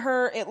 based on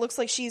her, it looks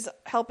like she's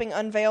helping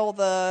unveil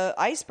the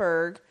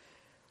iceberg.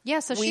 Yeah,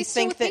 so We she's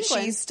still think with that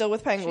Penguin. she's still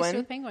with Penguin. She's still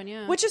with Penguin,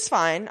 yeah. Which is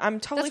fine. I'm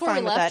totally That's where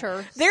fine we with left that.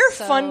 her, They're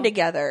so- fun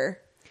together.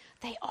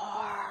 They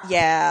are.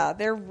 Yeah,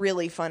 they're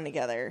really fun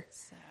together.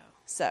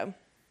 So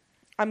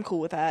I'm cool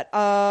with that.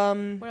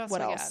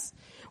 What else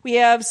we We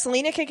have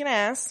Selena kicking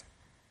ass,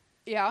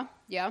 Yeah,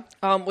 yeah.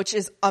 which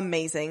is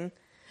amazing.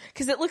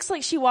 Because it looks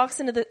like she walks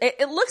into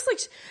the... It looks like,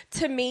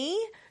 to me,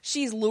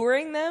 she's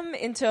luring them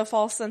into a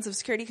false sense of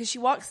security because she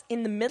walks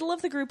in the middle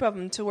of the group of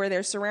them to where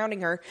they're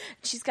surrounding her.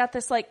 She's got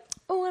this, like,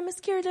 oh, I'm a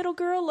scared little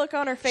girl look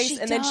on her face,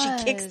 and then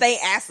she kicks they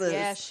asses.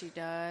 Yeah, she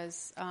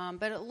does.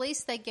 But at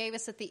least they gave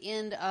us at the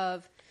end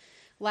of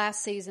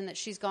last season that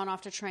she's gone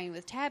off to train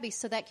with Tabby,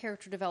 so that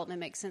character development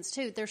makes sense,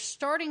 too. They're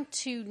starting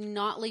to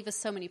not leave us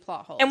so many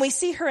plot holes. And we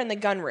see her in the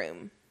gun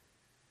room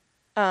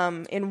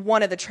in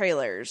one of the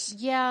trailers.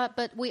 Yeah,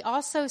 but we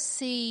also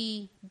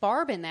see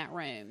Barb in that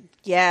room.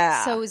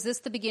 Yeah. So is this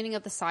the beginning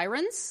of the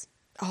Sirens?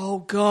 Oh,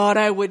 God,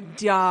 I would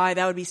die.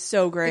 That would be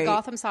so great. The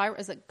Gotham Sirens?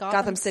 Is it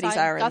Gotham City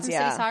Sirens, Gotham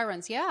yeah. City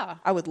Sirens, yeah.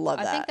 I would love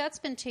I that. think that's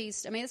been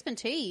teased. I mean, it's been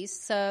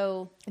teased,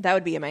 so... That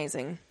would be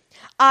amazing.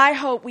 I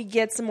hope we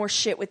get some more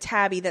shit with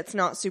Tabby that's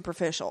not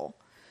superficial.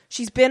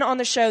 She's been on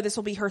the show. This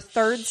will be her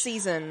 3rd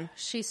season.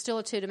 She's still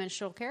a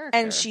two-dimensional character.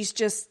 And she's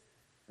just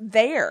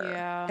there.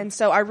 Yeah. And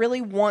so I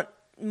really want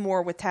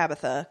more with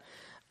Tabitha.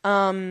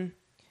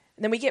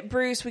 Then we get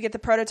Bruce. We get the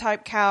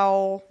prototype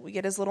cowl. We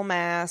get his little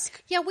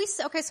mask. Yeah,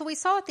 so we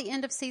saw at the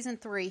end of season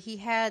 3, he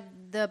had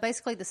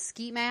basically the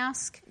ski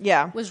mask.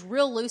 Yeah. Was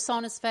real loose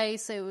on his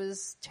face. It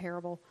was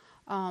terrible.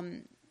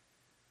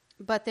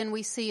 But then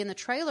we see in the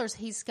trailers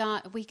he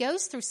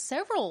goes through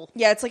several.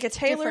 Yeah, it's like a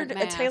tailored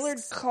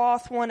masks.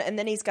 cloth one, and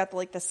then he's got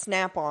the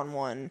snap-on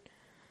one.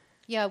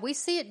 Yeah, we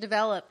see it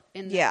develop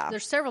in this. Yeah.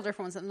 There's several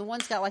different ones, and the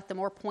one's got the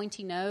more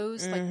pointy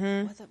nose.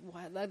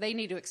 Like they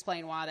need to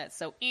explain why that's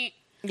so.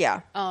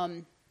 Yeah.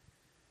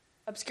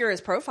 Obscure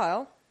his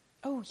profile.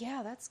 Oh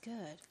yeah, that's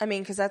good. I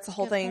mean, because that's the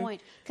whole thing.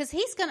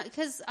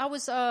 Because I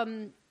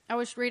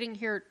was reading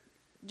here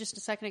just a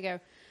second ago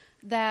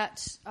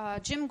that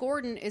Jim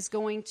Gordon is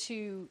going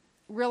to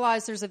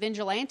realize there's a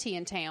vigilante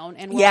in town,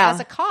 and as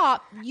a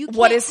cop, you can't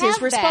what is his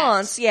have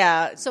response? that.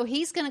 Yeah. So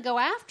he's going to go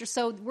after.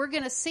 So we're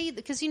going to see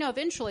because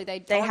eventually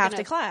they have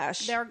to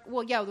clash.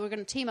 We're going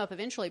to team up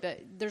eventually, but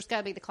there's got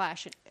to be the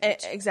clash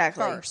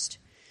Exactly. first.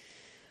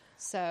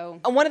 So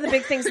One of the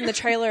big things in the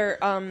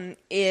trailer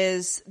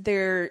is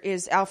there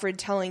is Alfred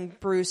telling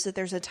Bruce that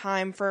there's a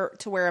time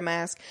to wear a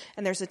mask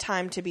and there's a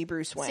time to be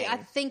Bruce Wayne. see, I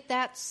think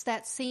that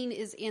scene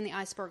is in the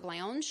Iceberg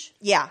Lounge.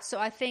 Yeah. So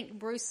I think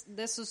Bruce,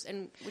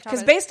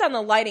 Because based on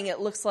the lighting,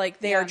 it looks like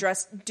they are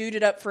dressed,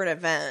 duded up for an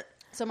event.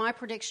 So my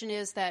prediction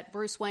is that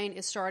Bruce Wayne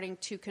is starting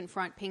to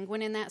confront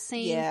Penguin in that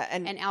scene. Yeah,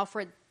 and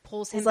Alfred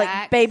pulls him He's like,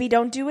 back. baby,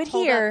 don't do it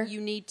Hold here. up,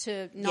 you need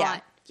to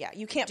not. Yeah,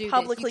 you can't do this.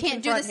 publicly You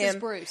can't do confront this as him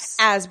Bruce.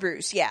 As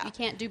Bruce, yeah. You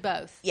can't do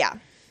both. Yeah.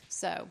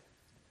 So.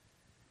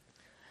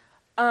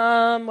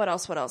 What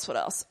else?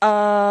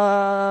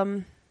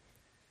 I'm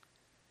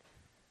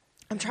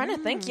trying to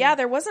think. Yeah,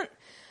 there wasn't...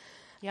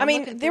 Yeah, I I'm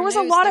mean, looking there through was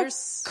a news. lot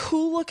There's- of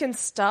cool-looking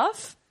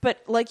stuff,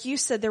 but like you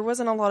said, there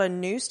wasn't a lot of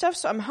new stuff,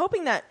 so I'm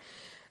hoping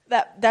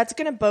that's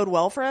going to bode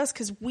well for us,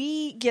 because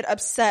we get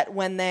upset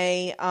when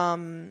they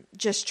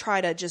just try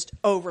to just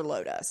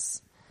overload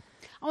us.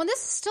 Oh, and this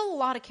is still a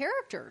lot of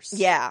characters.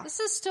 Yeah.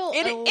 This is still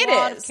It a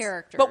lot is. of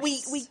characters. But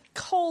we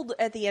culled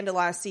at the end of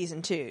last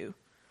season, too.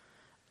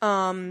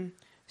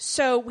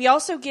 So we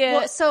also get...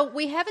 Well, so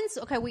we haven't...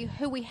 Okay,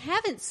 who we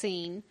haven't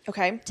seen...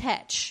 Okay.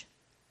 Tetch.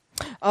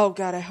 Oh,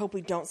 God, I hope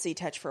we don't see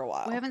Tetch for a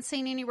while. We haven't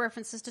seen any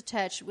references to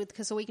Tetch,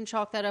 so we can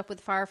chalk that up with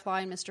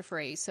Firefly and Mr.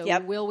 Freeze. So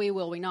Yep. will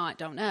we not?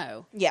 Don't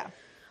know. Yeah.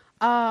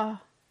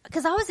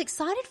 Because I was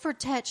excited for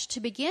Tetch to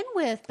begin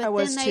with, but I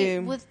was then they,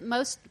 too. with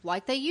most,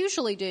 like they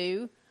usually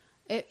do,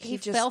 he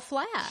just fell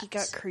flat. He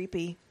got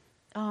creepy.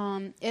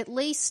 At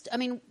least, I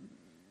mean,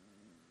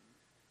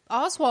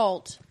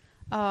 Oswald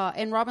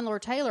and Robin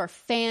Lord Taylor,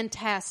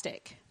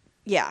 fantastic.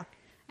 Yeah.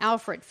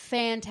 Alfred,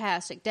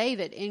 fantastic.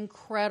 David,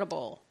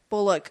 incredible.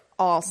 Bullock,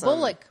 awesome.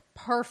 Bullock,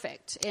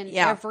 perfect in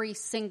every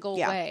single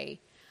way.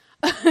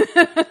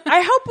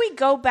 I hope we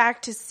go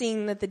back to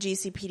seeing that the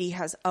GCPD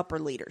has upper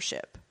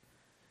leadership.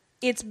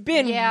 It's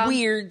been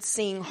weird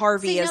seeing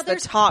Harvey as the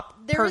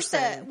top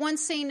person. There's one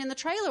scene in the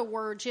trailer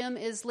where Jim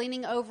is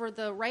leaning over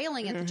the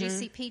railing at the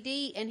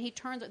GCPD, and he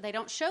turns. They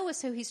don't show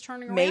us who he's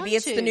turning around to. Maybe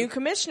it's the new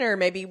commissioner.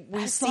 Maybe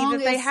we see that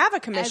they have a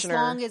commissioner.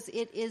 As long as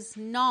it is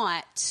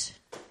not.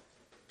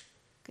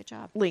 Good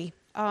job, Lee.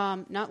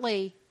 Not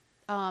Lee.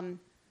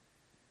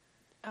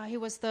 He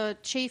was the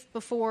chief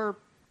before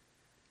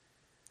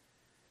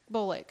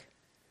Bullock.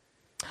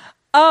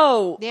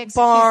 Oh,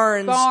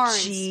 Barnes.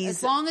 Jeez.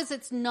 As long as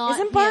it's not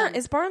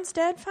Is Barnes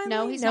dead finally?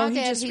 No, he's not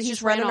dead. He's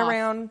just ran running off.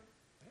 around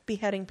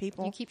beheading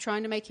people. You keep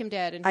trying to make him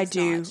dead, and I he's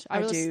do. not.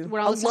 I do.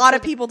 When I A listened lot to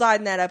of people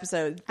died in that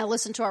episode. I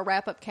listened to our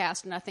wrap-up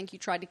cast, and I think you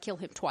tried to kill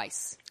him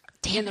twice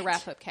in the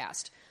wrap-up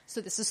cast. So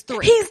this is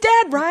 3. He's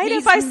dead, right?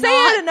 He's if I say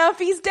not- it enough,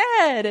 he's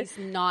dead. He's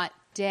not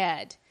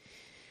dead.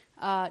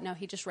 No,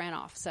 he just ran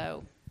off.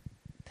 So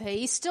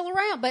he's still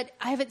around, but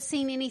I haven't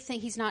seen anything.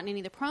 He's not in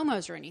any of the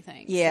promos or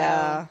anything.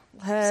 Yeah.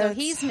 So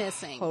he's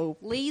missing. hope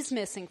Lee's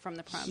missing from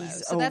the promos.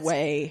 he's so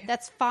away.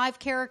 That's 5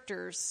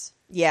 characters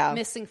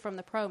missing from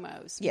the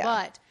promos.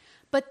 Yeah.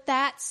 But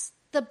that's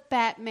the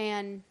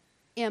Batman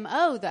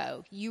MO,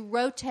 though. You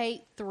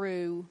rotate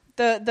through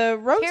the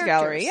Rogues characters.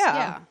 Gallery. Yeah.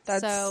 Yeah.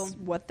 That's So-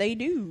 what they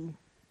do.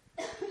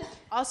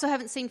 Also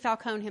haven't seen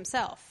Falcone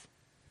himself.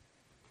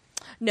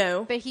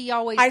 No. But he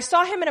always... I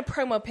saw him in a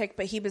promo pic,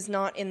 but he was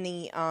not in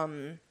the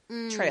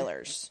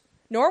trailers.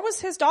 Nor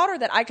was his daughter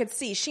that I could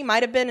see. She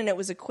might have been, and it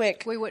was a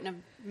quick... We wouldn't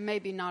have...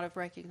 Maybe not have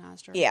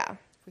recognized her. Yeah.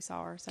 If we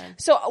saw her, so...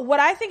 So what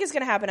I think is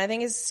going to happen, I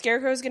think is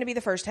Scarecrow is going to be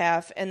the first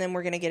half, and then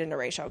we're going to get into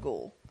Ra's al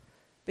Ghul.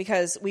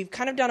 Because we've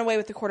kind of done away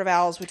with the Court of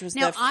Owls, which was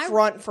the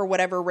front for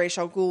whatever Ra's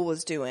al Ghul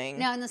was doing.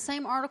 Now, in the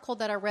same article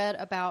that I read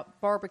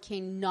about Barbara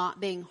Keene not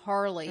being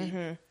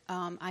Harley,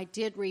 I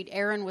did read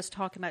Erin was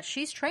talking about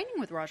she's training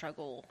with Ra's al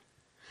Ghul.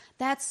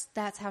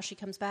 That's how she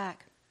comes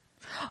back.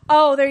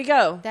 Oh, there you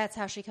go. That's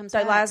how she comes The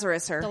back.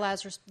 Lazarus her. The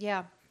Lazarus,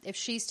 yeah. If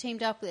she's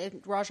teamed up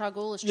with Ra's al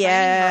Ghul is training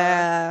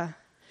her.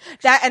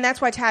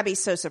 That's why Tabby's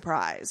so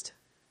surprised.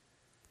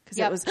 Because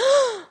it was...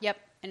 Yep,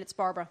 and it's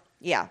Barbara.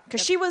 Yeah,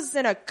 because she was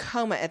in a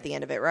coma at the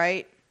end of it,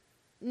 right?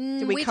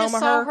 Did we coma just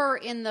saw her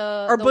in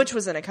the... Or Butch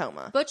was in a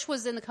coma. Butch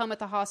was in the coma at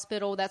the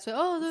hospital. That's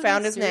what...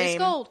 Found his Serious name.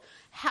 Gold.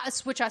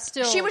 Which I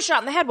still... She was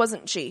shot in the head,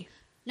 wasn't she?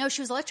 No,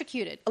 she was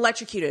electrocuted.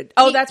 Electrocuted.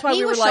 Oh, that's why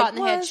we were was like, shot in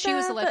the head. was She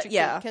was that? electrocuted.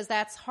 Yeah. Because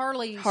that's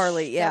Harley's...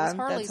 Harley, yeah. That was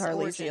Harley's That's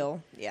Harley's origin.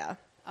 deal.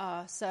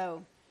 Yeah.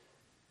 So,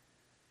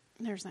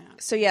 there's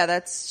that. So, yeah,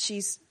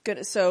 she's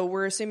good. So,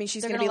 we're assuming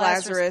she's going to be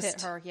Lazarus Lazarus.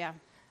 pit her, yeah.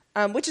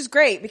 Which is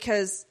great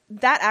because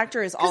that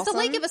actor is awesome. Because the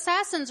League of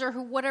Assassins or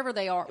whatever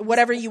they are.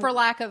 Whatever you... For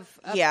lack of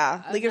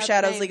League of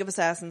Shadows, name. League of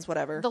Assassins,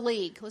 whatever. The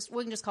League.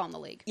 We can just call them the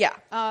League.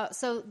 Yeah.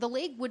 So the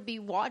League would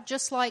be,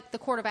 just like the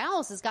Court of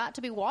Owls has got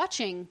to be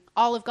watching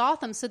all of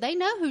Gotham, so they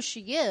know who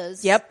she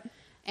is. Yep.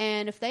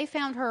 And if they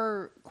found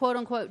her,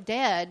 quote-unquote,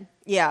 dead...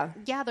 Yeah,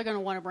 they're going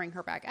to want to bring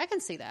her back. I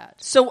can see that.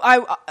 So,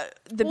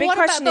 the big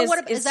question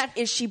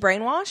is she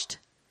brainwashed?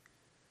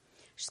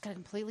 She's got a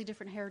completely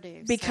different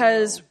hairdo.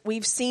 Because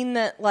we've seen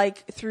that,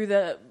 like, through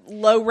the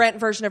low-rent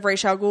version of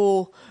Ra's al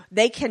Ghul,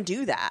 they can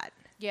do that.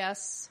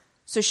 Yes.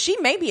 So she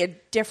may be a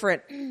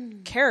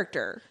different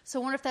character. So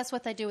I wonder if that's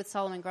what they do with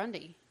Solomon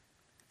Grundy.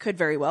 Could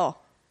very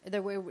well.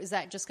 Is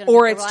that just going to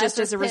Or be it's just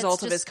as a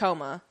result of his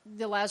coma.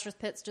 The Lazarus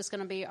Pit's just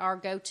going to be our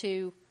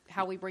go-to,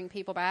 how we bring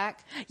people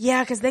back?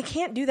 Yeah, because they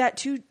can't do that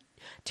too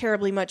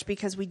terribly much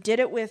because we did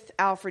it with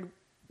Alfred.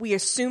 We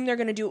assume they're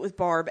going to do it with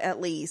Barb, at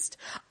least.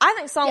 I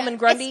think Solomon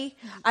Grundy,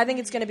 I think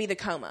it's going to be the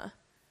coma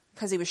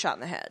because he was shot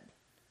in the head.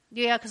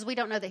 Yeah, because we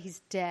don't know that he's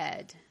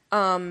dead.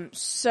 But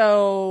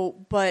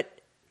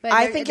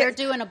I think they're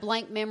doing a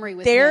blank memory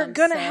with they're him.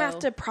 They're going to have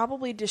to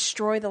probably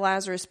destroy the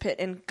Lazarus Pit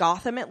in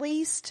Gotham, at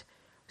least.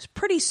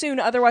 Pretty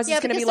soon, otherwise it's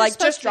going to be like,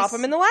 just drop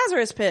him in the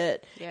Lazarus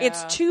Pit. Yeah.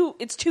 It's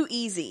too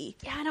easy.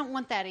 Yeah, I don't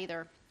want that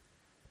either.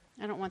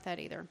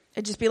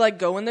 It'd just be like,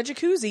 go in the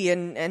jacuzzi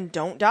and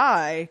don't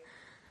die.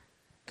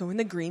 Go in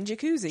the green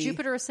jacuzzi.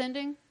 Jupiter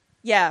Ascending?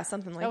 Yeah,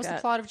 something like that. That was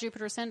the plot of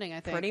Jupiter Ascending,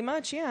 I think. Pretty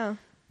much, yeah.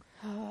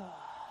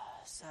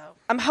 So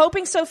I'm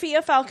hoping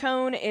Sophia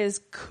Falcone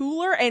is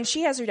cooler, and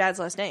she has her dad's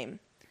last name.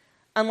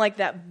 Unlike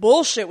that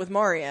bullshit with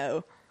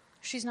Mario.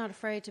 She's not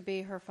afraid to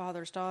be her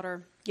father's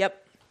daughter.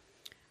 Yep.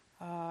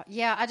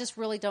 Yeah, I just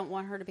really don't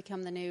want her to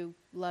become the new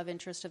love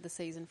interest of the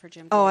season for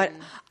Jim Gordon.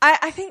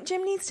 I think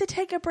Jim needs to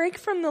take a break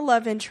from the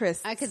love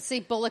interest. I could see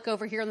Bullock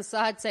over here on the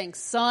side saying,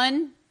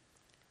 son,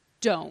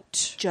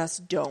 don't.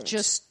 Just don't.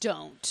 Just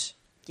don't.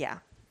 Yeah.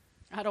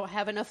 I don't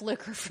have enough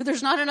liquor.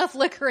 There's not enough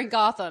liquor in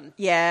Gotham.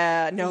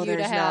 Yeah, no,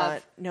 there's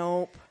not.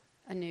 Nope.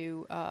 A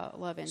new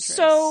love interest.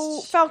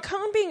 So,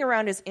 Falcone being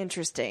around is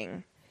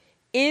interesting.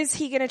 Is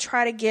he going to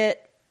try to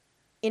get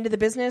into the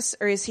business,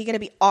 or is he going to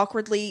be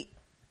awkwardly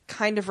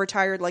kind of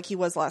retired like he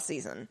was last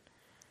season?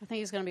 I think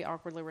he's going to be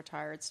awkwardly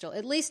retired still,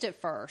 at least at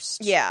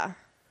first. Yeah.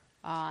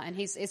 And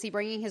is he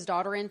bringing his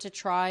daughter in to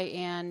try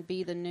and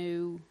be the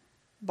new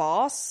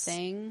Boss?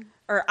 thing?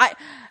 Or I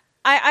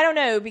don't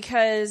know,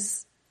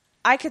 because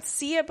I could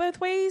see it both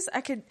ways.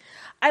 I kind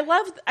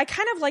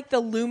of like the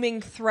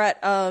looming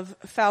threat of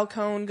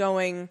Falcone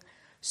going,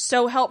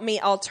 so help me,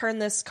 I'll turn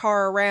this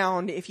car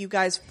around if you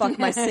guys fuck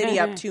my city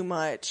up too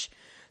much.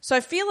 So I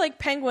feel like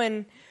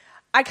Penguin,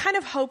 I kind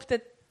of hope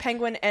that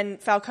Penguin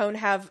and Falcone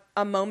have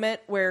a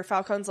moment where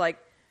Falcone's like,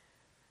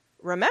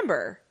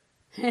 remember,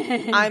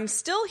 I'm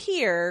still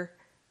here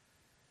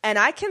and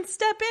I can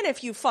step in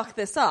if you fuck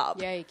this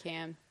up. Yeah, you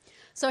can.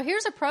 So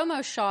here's a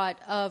promo shot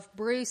of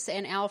Bruce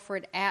and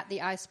Alfred at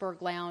the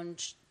Iceberg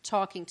Lounge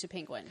talking to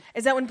Penguin.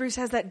 Is that when Bruce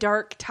has that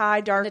dark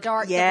tie, The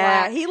dark, the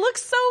yeah, black, he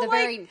looks so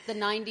the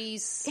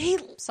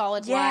 90s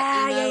solid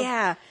black emo.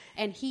 Yeah.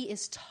 And he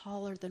is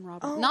taller than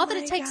Robin. Oh Not that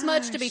it takes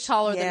much to be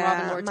taller than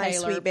Robin Lord my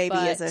Taylor. sweet baby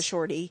but, is a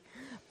shorty.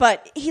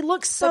 But he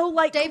looks so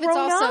like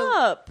grown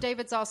up.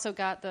 David's also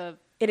got the...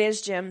 It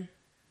is, Jim.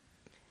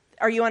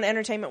 Are you on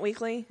Entertainment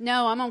Weekly?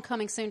 No, I'm on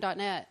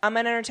comingsoon.net. I'm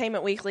on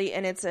Entertainment Weekly,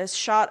 and it's a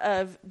shot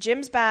of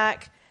Jim's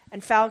back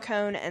and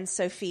Falcone and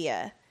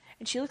Sophia.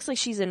 And she looks like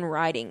she's in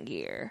riding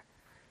gear.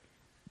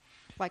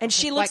 And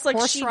she looks like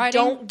she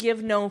don't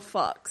give no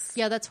fucks.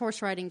 Yeah, that's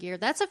horse riding gear.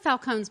 That's a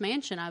Falcone's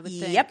mansion, I would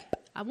think. Yep.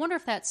 I wonder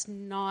if that's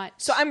not...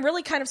 So I'm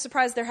really kind of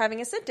surprised they're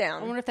having a sit I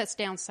down. wonder if that's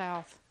down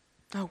south.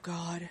 Oh,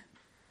 God.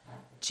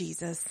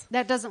 Jesus.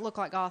 That doesn't look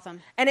like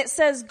Gotham. And it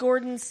says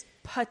Gordon's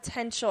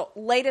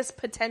latest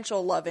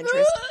potential love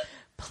interest.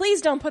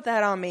 Please don't put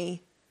that on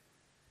me.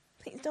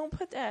 Please don't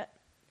put that.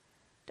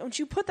 Don't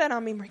you put that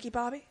on me, Ricky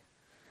Bobby.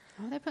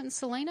 Oh, they're putting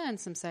Selena in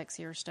some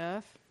sexier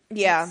stuff.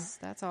 Yeah.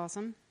 That's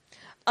awesome.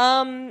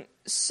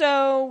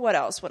 So what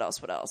else? We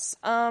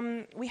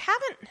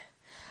haven't,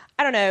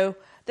 I don't know.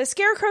 The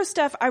Scarecrow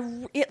stuff,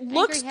 it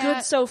looks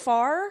good so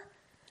far.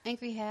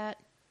 Angry Hat.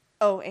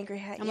 Oh, Angry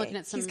Hat. I'm looking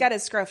at some. He's got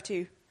his scruff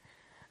too.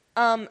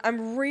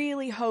 I'm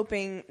really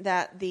hoping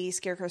that the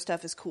Scarecrow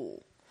stuff is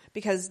cool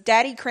because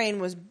Daddy Crane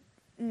was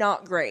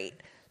not great.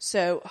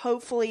 So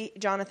hopefully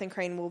Jonathan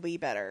Crane will be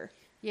better.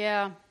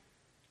 Yeah.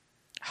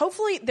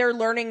 Hopefully they're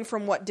learning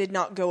from what did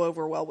not go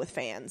over well with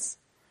fans.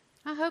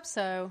 I hope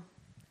so.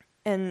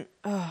 And,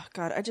 oh,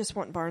 God, I just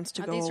want Barnes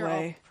to go these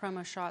away. Are all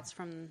promo shots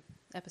from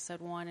episode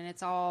 1, and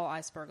it's all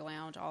Iceberg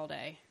Lounge all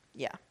day.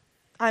 Yeah.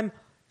 I'm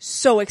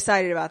so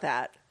excited about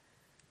that.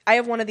 I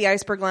have one of the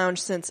Iceberg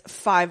Lounge since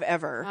 5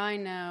 ever. I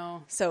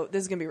know. So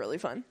this is going to be really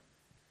fun.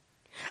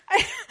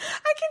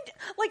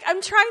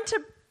 I'm trying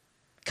to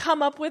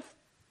come up with,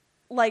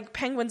 like,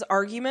 Penguin's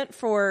argument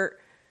for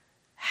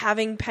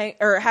having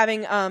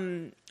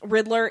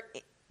Riddler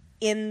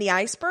in the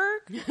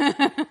iceberg.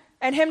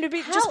 And him to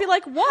just be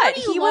like, what?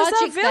 He was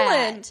a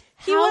villain.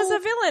 He was a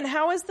villain.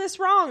 How is this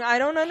wrong? I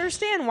don't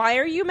understand. Why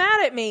are you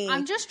mad at me?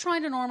 I'm just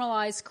trying to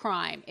normalize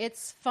crime.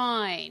 It's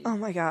fine. Oh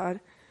my God.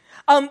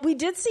 We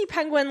did see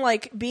Penguin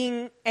like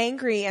being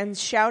angry and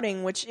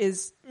shouting, which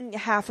is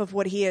half of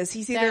what he is.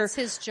 He's either That's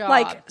his job.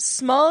 Like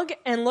smug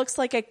and looks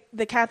like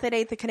the cat that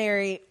ate the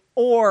canary,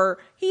 or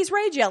he's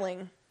rage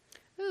yelling.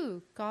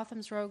 Ooh,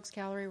 Gotham's Rogues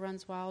Gallery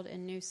runs wild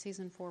in new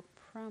season 4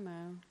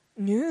 promo.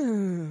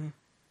 No.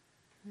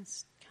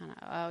 It's kind of,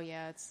 oh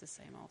yeah, it's the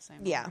same old.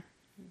 Yeah.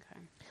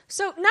 Okay.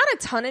 So not a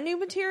ton of new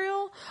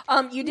material.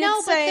 You did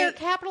but say they're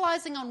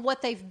capitalizing on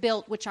what they've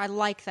built, which I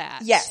like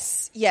that.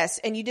 Yes.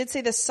 And you did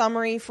say the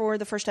summary for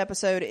the first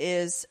episode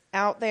is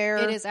out there.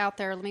 It is out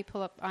there. Let me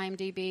pull up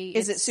IMDb.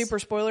 Is it super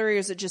spoilery or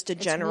is it just a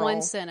general?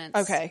 One sentence.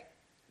 Okay.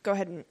 Go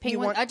ahead and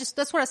Penguin.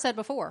 That's what I said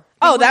before.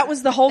 Oh, that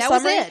was the whole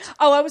summary? Was it.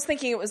 Oh, I was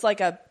thinking it was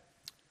like a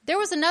There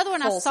was another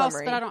one I saw,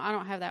 summary. but I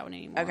don't have that one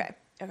anymore. Okay.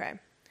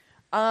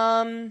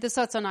 This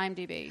so it's on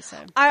IMDb. So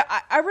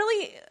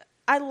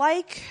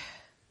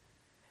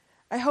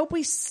I hope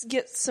we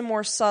get some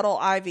more subtle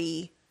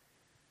Ivy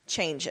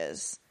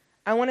changes.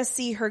 I want to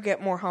see her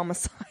get more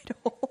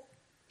homicidal.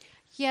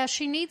 Yeah,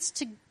 she needs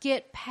to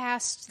get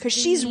past because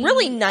she's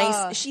really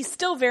nice. She's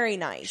still very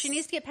nice. She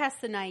needs to get past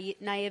the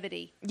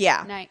naivety.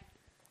 Yeah,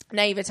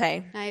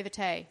 naivete.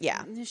 Naivete.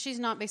 Yeah, she's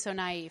not be so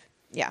naive.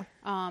 Yeah.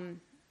 I'm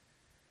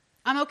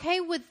okay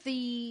with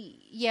the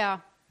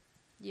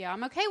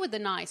I'm okay with the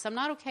nice. I'm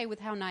not okay with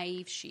how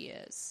naive she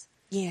is.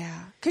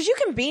 Yeah. Because you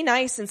can be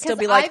nice and still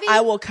be like, Ivy,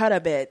 I will cut a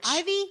bitch.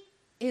 Ivy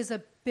is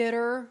a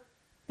bitter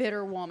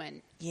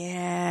woman.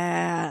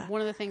 Yeah.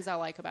 One of the things I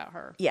like about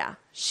her. Yeah.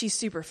 She's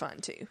super fun,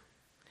 too.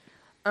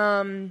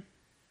 I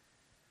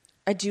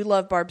do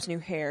love Barb's new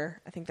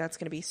hair. I think that's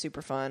going to be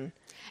super fun.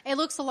 It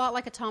looks a lot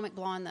like Atomic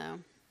Blonde, though.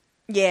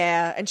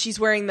 Yeah. And she's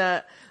wearing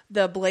the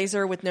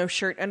blazer with no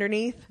shirt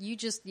underneath. You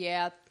just,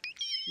 yeah.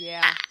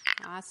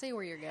 I see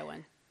where you're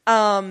going.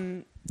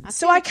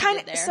 So I kind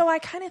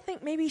of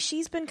think maybe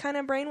she's been kind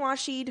of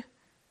brainwashed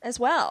as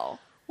well.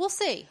 We'll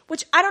see.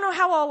 Which I don't know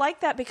how I'll like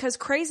that because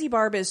Crazy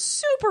Barb is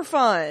super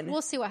fun.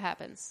 We'll see what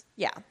happens.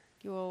 Yeah.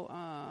 We'll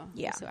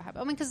see what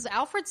happens. I mean, because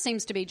Alfred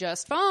seems to be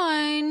just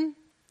fine.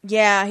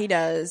 Yeah, he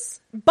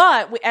does.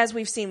 But as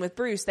we've seen with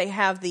Bruce, they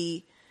have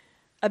the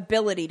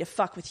ability to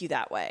fuck with you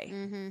that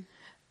way.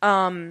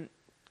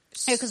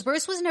 Because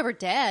Bruce was never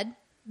dead.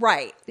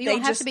 Right. You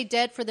don't have to be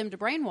dead for them to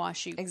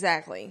brainwash you.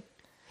 Exactly.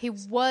 He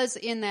was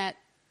in that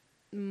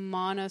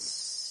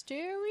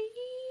monastery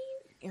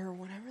or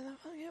whatever the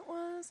fuck it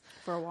was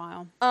for a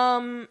while.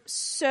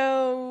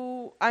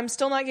 So I'm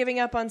still not giving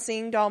up on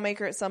seeing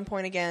Dollmaker at some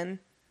point again.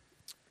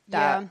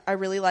 Yeah, I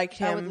really liked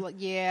him.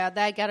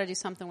 They got to do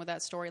something with that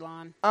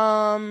storyline.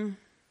 I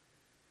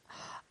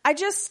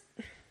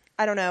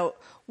don't know.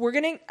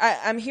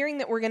 I'm hearing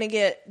that we're gonna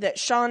get that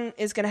Sean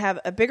is gonna have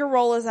a bigger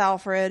role as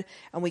Alfred,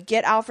 and we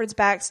get Alfred's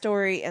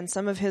backstory and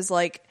some of his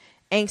like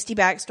angsty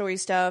backstory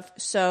stuff.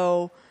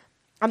 So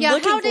I'm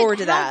looking forward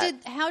to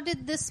that. How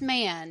did this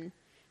man,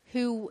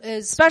 who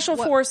is special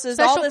forces,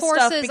 all this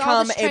stuff,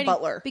 become a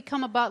butler?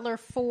 Become a butler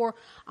for?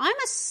 I'm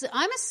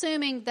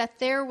assuming that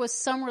there was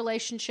some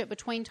relationship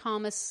between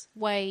Thomas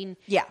Wayne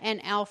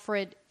and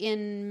Alfred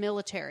in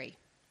military.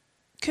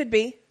 Could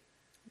be.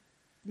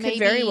 Could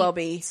very well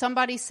be.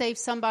 Somebody saved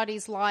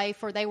somebody's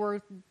life, or they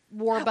were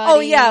war buddies.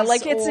 Oh yeah,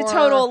 like it's a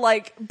total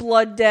like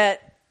blood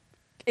debt.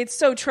 It's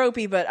so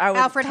tropey, but I would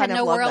Alfred had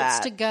nowhere else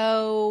that. To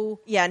go.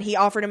 Yeah, and he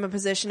offered him a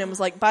position and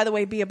was like, "By the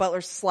way, be a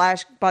butler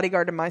 /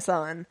 bodyguard to my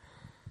son."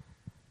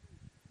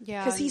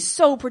 Yeah, because he's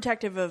so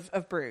protective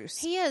of Bruce.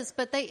 He is,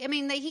 but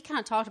he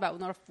kind of talked about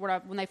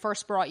when they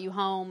first brought you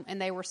home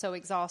and they were so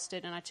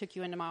exhausted, and I took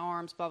you into my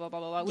arms. Blah blah blah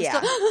blah blah.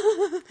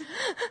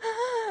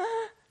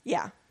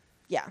 Yeah.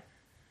 Yeah.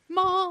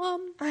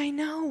 Mom. I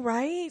know,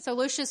 right? So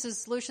Lucius.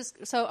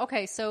 So,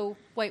 okay. So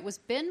wait, was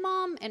Ben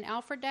mom and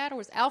Alfred dad, or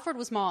was Alfred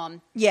was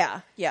mom?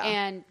 Yeah. Yeah.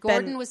 And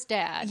Gordon was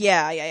dad.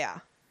 Yeah.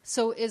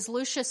 So is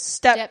Lucius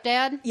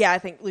stepdad? Yeah, I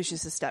think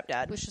Lucius is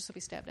stepdad. Lucius will be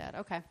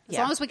stepdad. Okay. As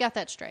long as we got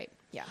that straight.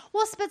 Yeah.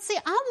 Well, but see,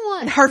 I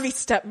want... And Harvey's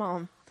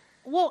stepmom.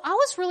 Well, I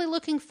was really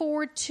looking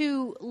forward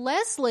to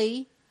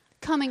Leslie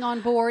coming on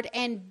board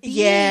and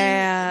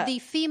being the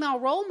female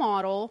role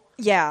model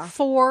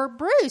for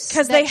Bruce.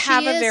 Because they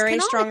have a very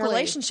strong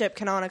relationship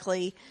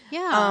canonically.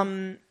 Yeah.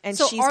 And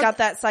so she's got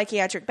that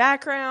psychiatric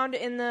background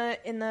in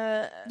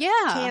the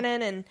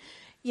canon, and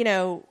you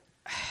know,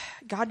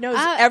 God knows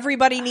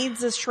everybody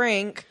needs a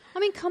shrink. I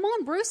mean, come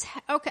on, Bruce.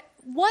 Okay,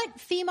 what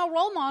female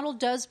role model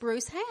does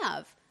Bruce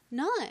have?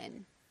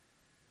 None.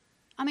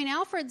 I mean,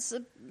 Alfred's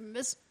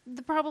is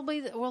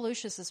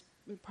Lucius is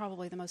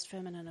probably the most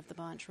feminine of the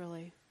bunch,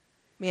 really.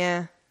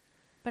 Yeah.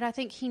 But I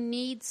think he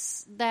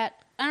needs that.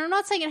 And I'm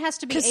not saying it has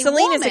to be a woman. Because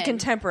Selene is a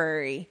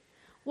contemporary.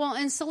 Well,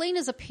 and Selene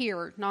is a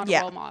peer, not a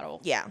role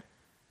model. Yeah.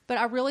 But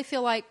I really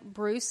feel like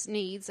Bruce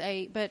needs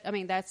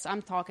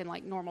I'm talking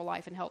like normal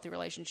life and healthy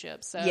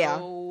relationships.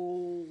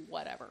 So,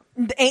 whatever.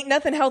 Ain't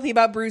nothing healthy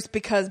about Bruce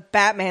because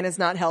Batman is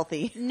not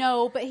healthy.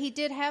 No, but he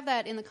did have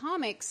that in the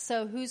comics.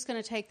 So who's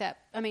going to take that?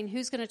 I mean,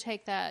 who's going to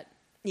take that?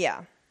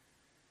 Yeah.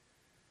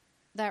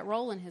 That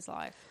role in his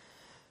life?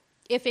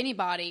 If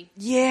anybody.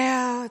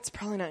 Yeah, it's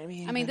probably not going to be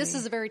anybody. I mean, this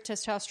is a very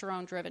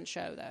testosterone-driven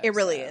show, though. It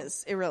really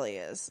is. It really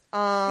is.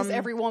 Because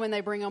every woman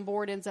they bring on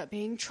board ends up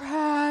being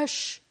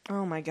trash.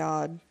 Oh, my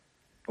God.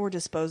 Or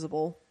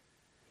disposable.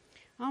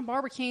 Well,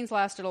 Barbara Keene's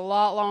lasted a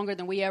lot longer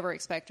than we ever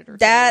expected her to.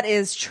 That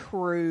is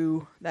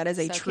true. That is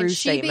a true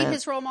statement. Can she be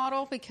his role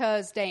model?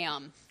 Because,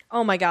 damn.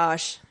 Oh, my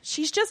gosh.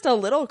 She's just a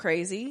little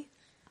crazy.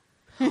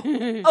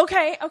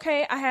 Okay.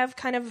 I have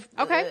kind of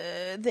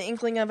the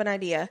inkling of an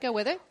idea. Go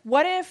with it.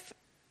 What if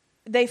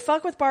they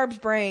fuck with Barb's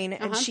brain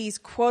and she's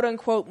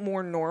quote-unquote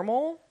more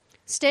normal?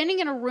 Standing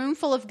in a room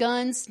full of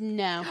guns?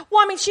 No.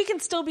 Well, I mean, she can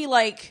still be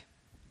like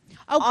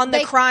on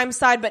the crime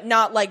side, but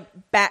not like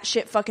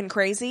batshit fucking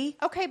crazy.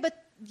 Okay,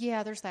 but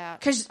yeah, there's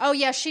that.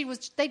 She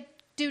was. They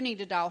do need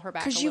to dial her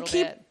back a little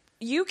bit.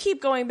 You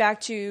keep going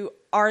back to,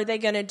 are they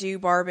going to do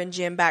Barb and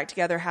Jim back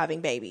together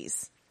having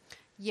babies?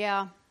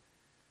 Yeah,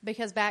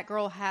 because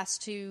Batgirl has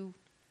to.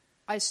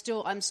 I'm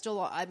still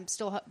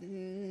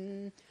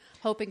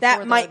hoping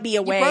that might be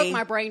a way. You broke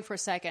my brain for a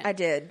second. I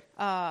did.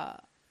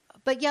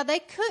 But yeah, they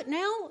could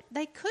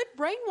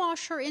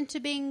brainwash her into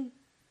being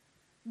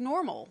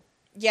normal.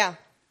 Yeah.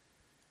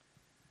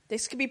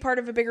 This could be part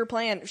of a bigger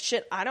plan.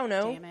 Shit, I don't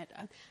know. Damn it.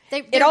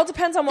 It all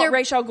depends on what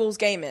Ra's al Ghul's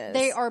game is.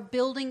 They are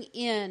building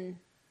in,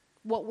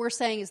 what we're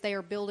saying is they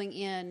are building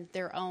in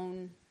their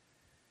own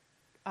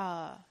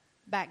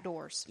back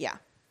doors. Yeah.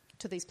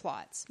 To these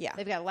plots. Yeah.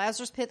 They've got a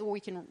Lazarus Pit where we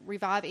can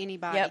revive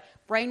anybody. Yep.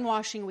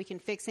 Brainwashing, we can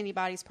fix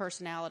anybody's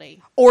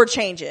personality. Or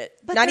change it.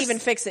 But not even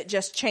fix it,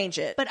 just change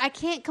it. But I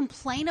can't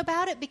complain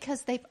about it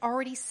because they've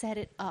already set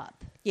it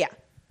up. Yeah.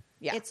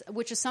 Yeah.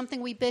 Which is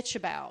something we bitch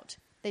about.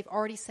 They've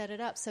already set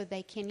it up so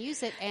they can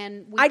use it,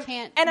 and we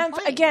can't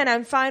complain.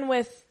 I'm fine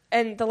with,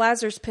 and the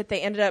Lazarus Pit, they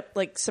ended up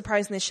like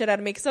surprising the shit out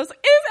of me because I was like,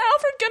 is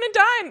Alfred gonna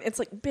die? And it's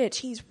like, bitch,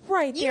 he's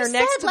right there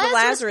next to the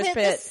Lazarus Pit.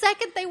 The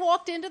second they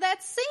walked into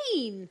that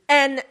scene.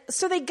 And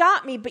so they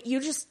got me, but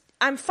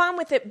I'm fine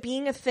with it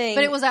being a thing.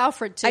 But it was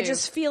Alfred too. I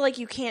just feel like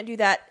you can't do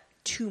that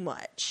too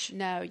much.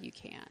 No, you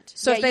can't.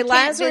 So if they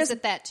can't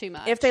visit that too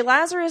much. If they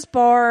Lazarus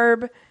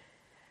Barb,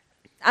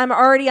 I'm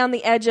already on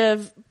the edge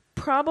of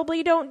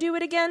probably don't do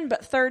it again,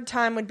 but third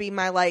time would be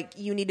my like,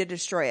 you need to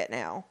destroy it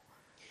now.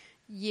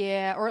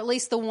 Yeah, or at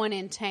least the one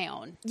in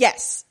town.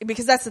 Yes,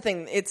 because that's the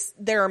thing.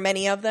 There are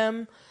many of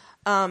them.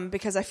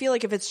 Because I feel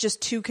like if it's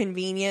just too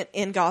convenient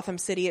in Gotham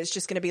City, it's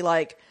just going to be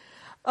like,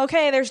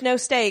 okay, there's no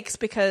stakes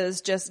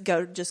because just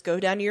go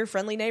down to your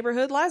friendly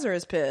neighborhood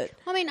Lazarus Pit.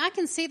 I mean, I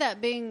can see that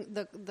being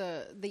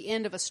the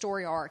end of a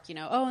story arc. You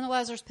know, oh, and the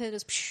Lazarus Pit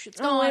is it's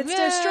gone, it's yay!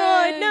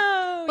 destroyed.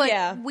 No, but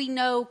yeah, we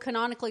know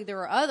canonically there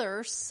are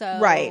others. So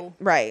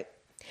right,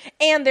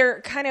 and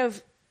they're kind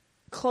of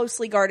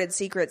closely guarded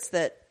secrets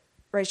that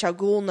Ra's al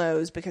Ghul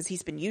knows because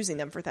he's been using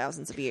them for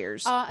thousands of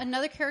years.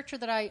 Another character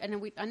that I know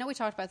we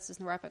talked about this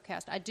in the wrap up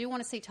cast. I do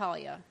want to see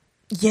Talia.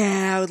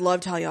 Yeah, I would love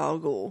Talia al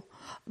Ghul,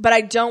 but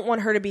I don't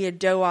want her to be a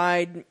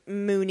doe-eyed,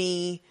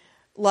 moony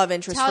love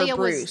interest for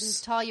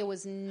Bruce. Talia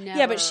was never.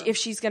 Yeah, but if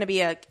she's going to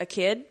be a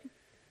kid,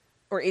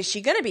 or is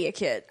she going to be a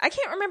kid? I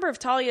can't remember if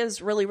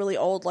Talia's really, really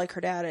old like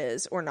her dad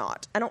is or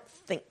not. I don't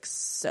think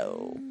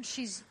so.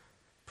 She's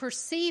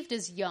perceived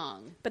as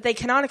young. But they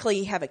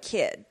canonically have a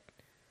kid.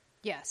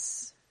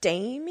 Yes.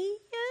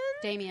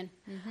 Damien?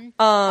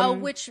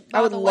 Mm-hmm. Which, by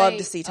I would the love way,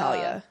 to see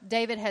Talia.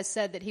 David has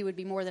said that he would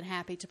be more than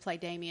happy to play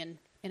Damien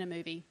in a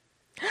movie.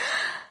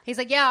 He's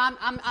like, yeah,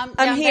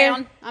 I'm here.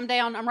 down. I'm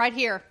down. I'm right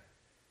here.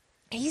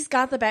 He's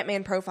got the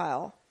Batman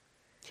profile.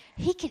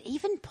 He could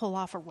even pull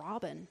off a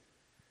Robin.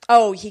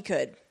 Oh, he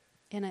could.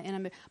 In a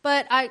movie.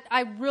 But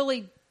I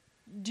really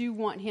do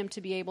want him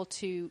to be able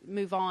to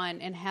move on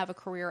and have a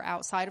career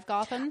outside of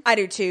Gotham. I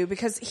do too,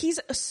 because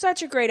he's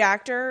such a great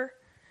actor.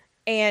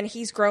 And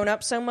he's grown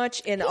up so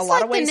much in a lot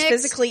like of ways, the next,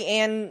 physically,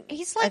 and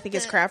like I think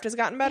his craft has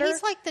gotten better.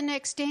 He's like the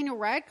next Daniel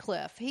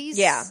Radcliffe. He's,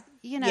 he's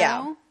going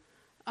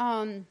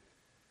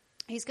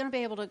to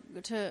be able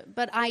to.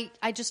 But I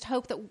just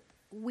hope that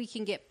we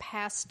can get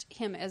past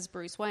him as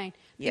Bruce Wayne.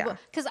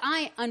 Because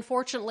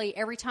unfortunately,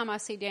 every time I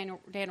see Dan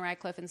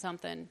Radcliffe in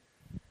something,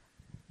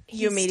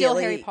 he's still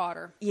Harry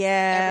Potter.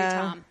 Yeah, every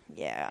time.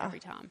 Yeah, every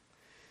time.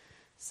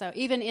 So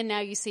even in Now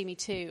You See Me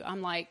Too,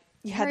 I'm like,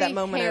 you had that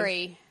moment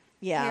Harry.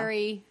 Yeah,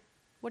 Harry.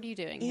 What are you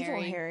doing,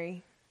 Evil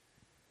Harry?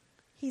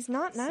 He's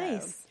not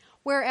nice. So,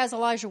 whereas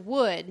Elijah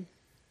Wood,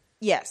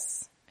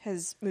 yes,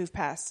 has moved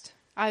past.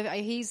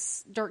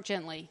 He's Dirk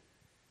Gently.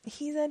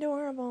 He's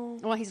adorable.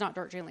 Well, he's not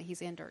Dirk Gently.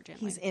 He's in Dirk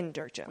Gently. He's in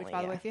Dirk Gently. Which,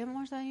 by the way, if you haven't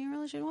watched that, you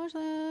really should watch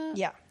that.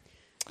 Yeah,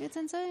 it's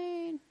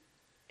insane.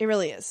 It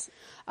really is.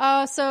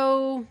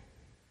 So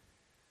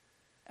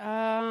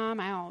I'm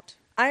out.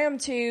 I am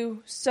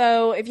too.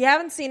 So if you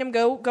haven't seen him,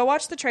 go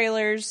watch the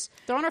trailers.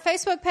 They're on our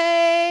Facebook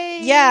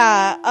page.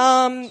 Yeah.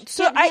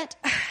 So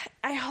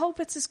I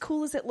hope it's as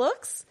cool as it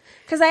looks,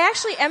 because I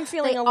actually am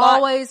feeling a lot.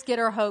 Always get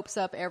our hopes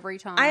up every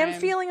time. I am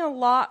feeling a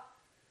lot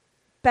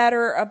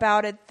better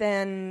about it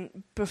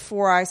than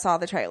before I saw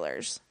the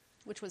trailers,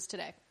 which was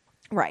today.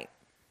 Right.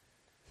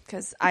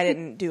 Because I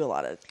didn't do a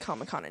lot of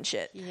Comic-Con and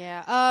shit.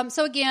 Yeah.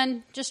 So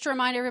again, just to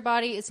remind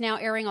everybody, it's now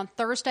airing on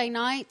Thursday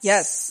nights.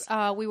 Yes.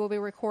 We will be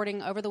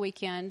recording over the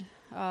weekend.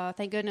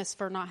 Thank goodness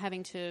for not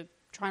having to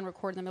try and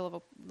record in the middle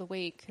of the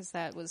week, because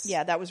that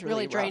was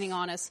really draining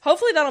on us.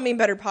 Hopefully that'll mean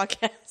better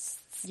podcasts.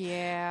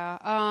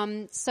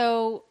 Yeah.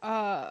 So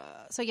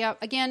yeah.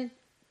 Again,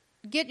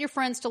 get your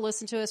friends to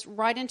listen to us.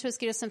 Write into us.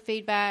 Get us some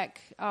feedback.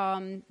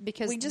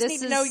 Because we just need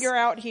to know you're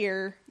out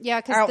here.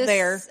 Yeah,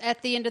 because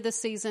at the end of the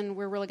season,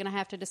 we're really going to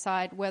have to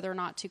decide whether or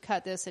not to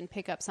cut this and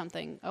pick up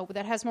something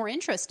that has more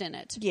interest in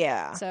it.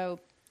 Yeah. So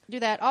do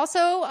that.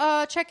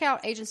 Also, check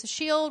out Agents of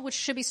S.H.I.E.L.D., which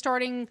should be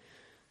starting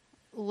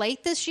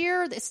late this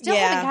year. They still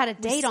haven't got a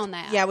date on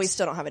that. Yeah, we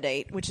still don't have a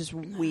date, which is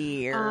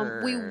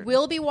weird. We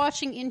will be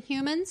watching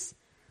Inhumans.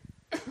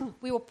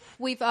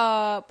 We've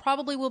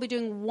probably will be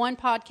doing one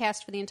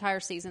podcast for the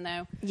entire season,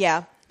 though.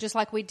 Yeah. Just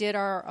like we did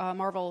our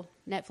Marvel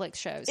Netflix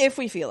shows. If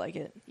we feel like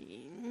it.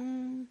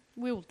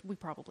 We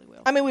probably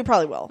will. I mean, we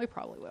probably will. We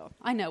probably will.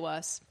 I know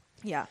us.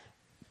 Yeah.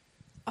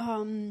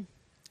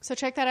 So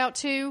check that out,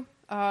 too.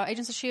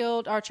 Agents of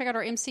S.H.I.E.L.D. Or check out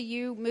our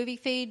MCU movie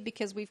feed,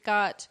 because we've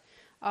got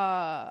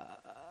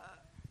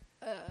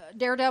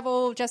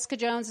Daredevil, Jessica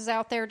Jones is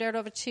out there,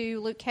 Daredevil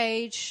 2, Luke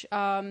Cage,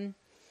 Iron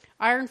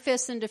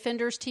Fist and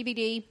Defenders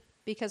TBD,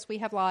 because we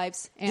have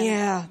lives,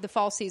 and the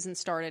fall season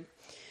started.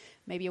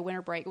 Maybe a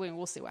winter break.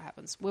 We'll see what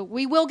happens.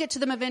 We will get to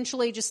them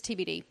eventually, just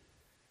TBD.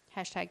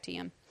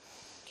 #TM.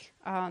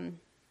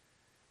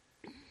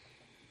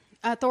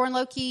 Thor and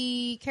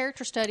Loki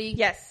character study.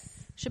 Yes.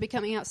 Should be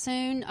coming out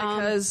soon.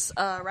 Because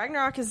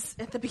Ragnarok is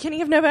at the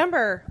beginning of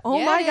November.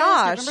 Oh my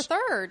gosh.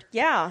 November 3rd.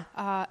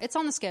 Yeah. It's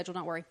on the schedule,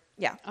 don't worry.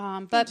 Yeah.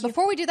 But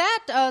before we do that,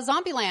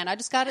 Zombieland. I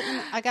just got it.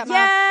 I got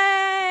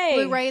my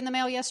Blu-ray in the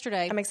mail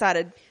yesterday. I'm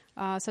excited.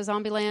 So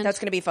Zombieland. That's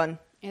going to be fun.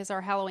 Is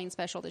our Halloween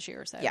special this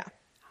year. So yeah.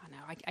 I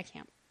know. I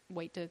can't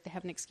wait to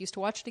have an excuse to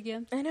watch it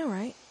again. I know,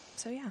 right?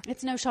 So yeah.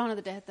 It's no Shaun of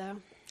the Dead, though.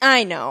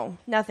 I know.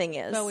 Nothing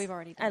is. But we've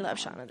already done I love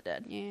Shaun of the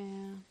Dead.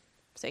 Yeah.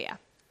 So yeah.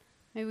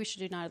 Maybe we should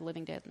do Night of the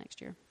Living Dead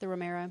next year. The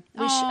Romero.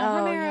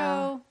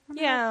 Romero.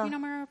 Yeah. You know,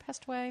 Romero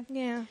passed away.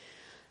 Yeah.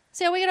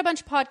 So yeah, we got a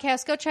bunch of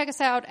podcasts. Go check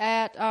us out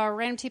at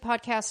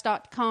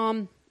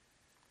randomtpodcast.com.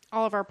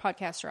 All of our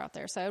podcasts are out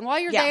there. So, and while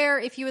you're Yeah. there,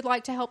 if you would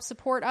like to help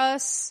support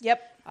us,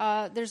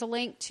 Yep. there's a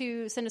link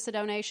to send us a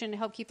donation to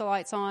help keep the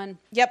lights on,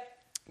 Yep.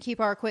 keep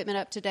our equipment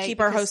up to date, Keep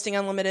our because- hosting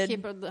unlimited.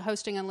 keep the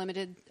hosting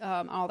unlimited,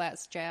 all that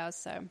jazz.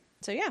 So,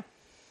 So yeah. it'd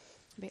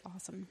be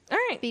awesome. All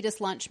right. Feed us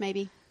lunch,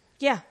 maybe.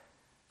 Yeah.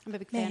 I'm a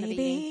big fan of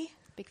Maybe. eating.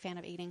 Big fan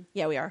of eating.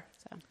 Yeah, we are.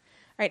 So, All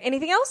right.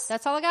 Anything else?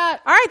 that's all I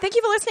got. All right. Thank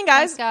you for listening,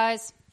 guys. Thanks, guys.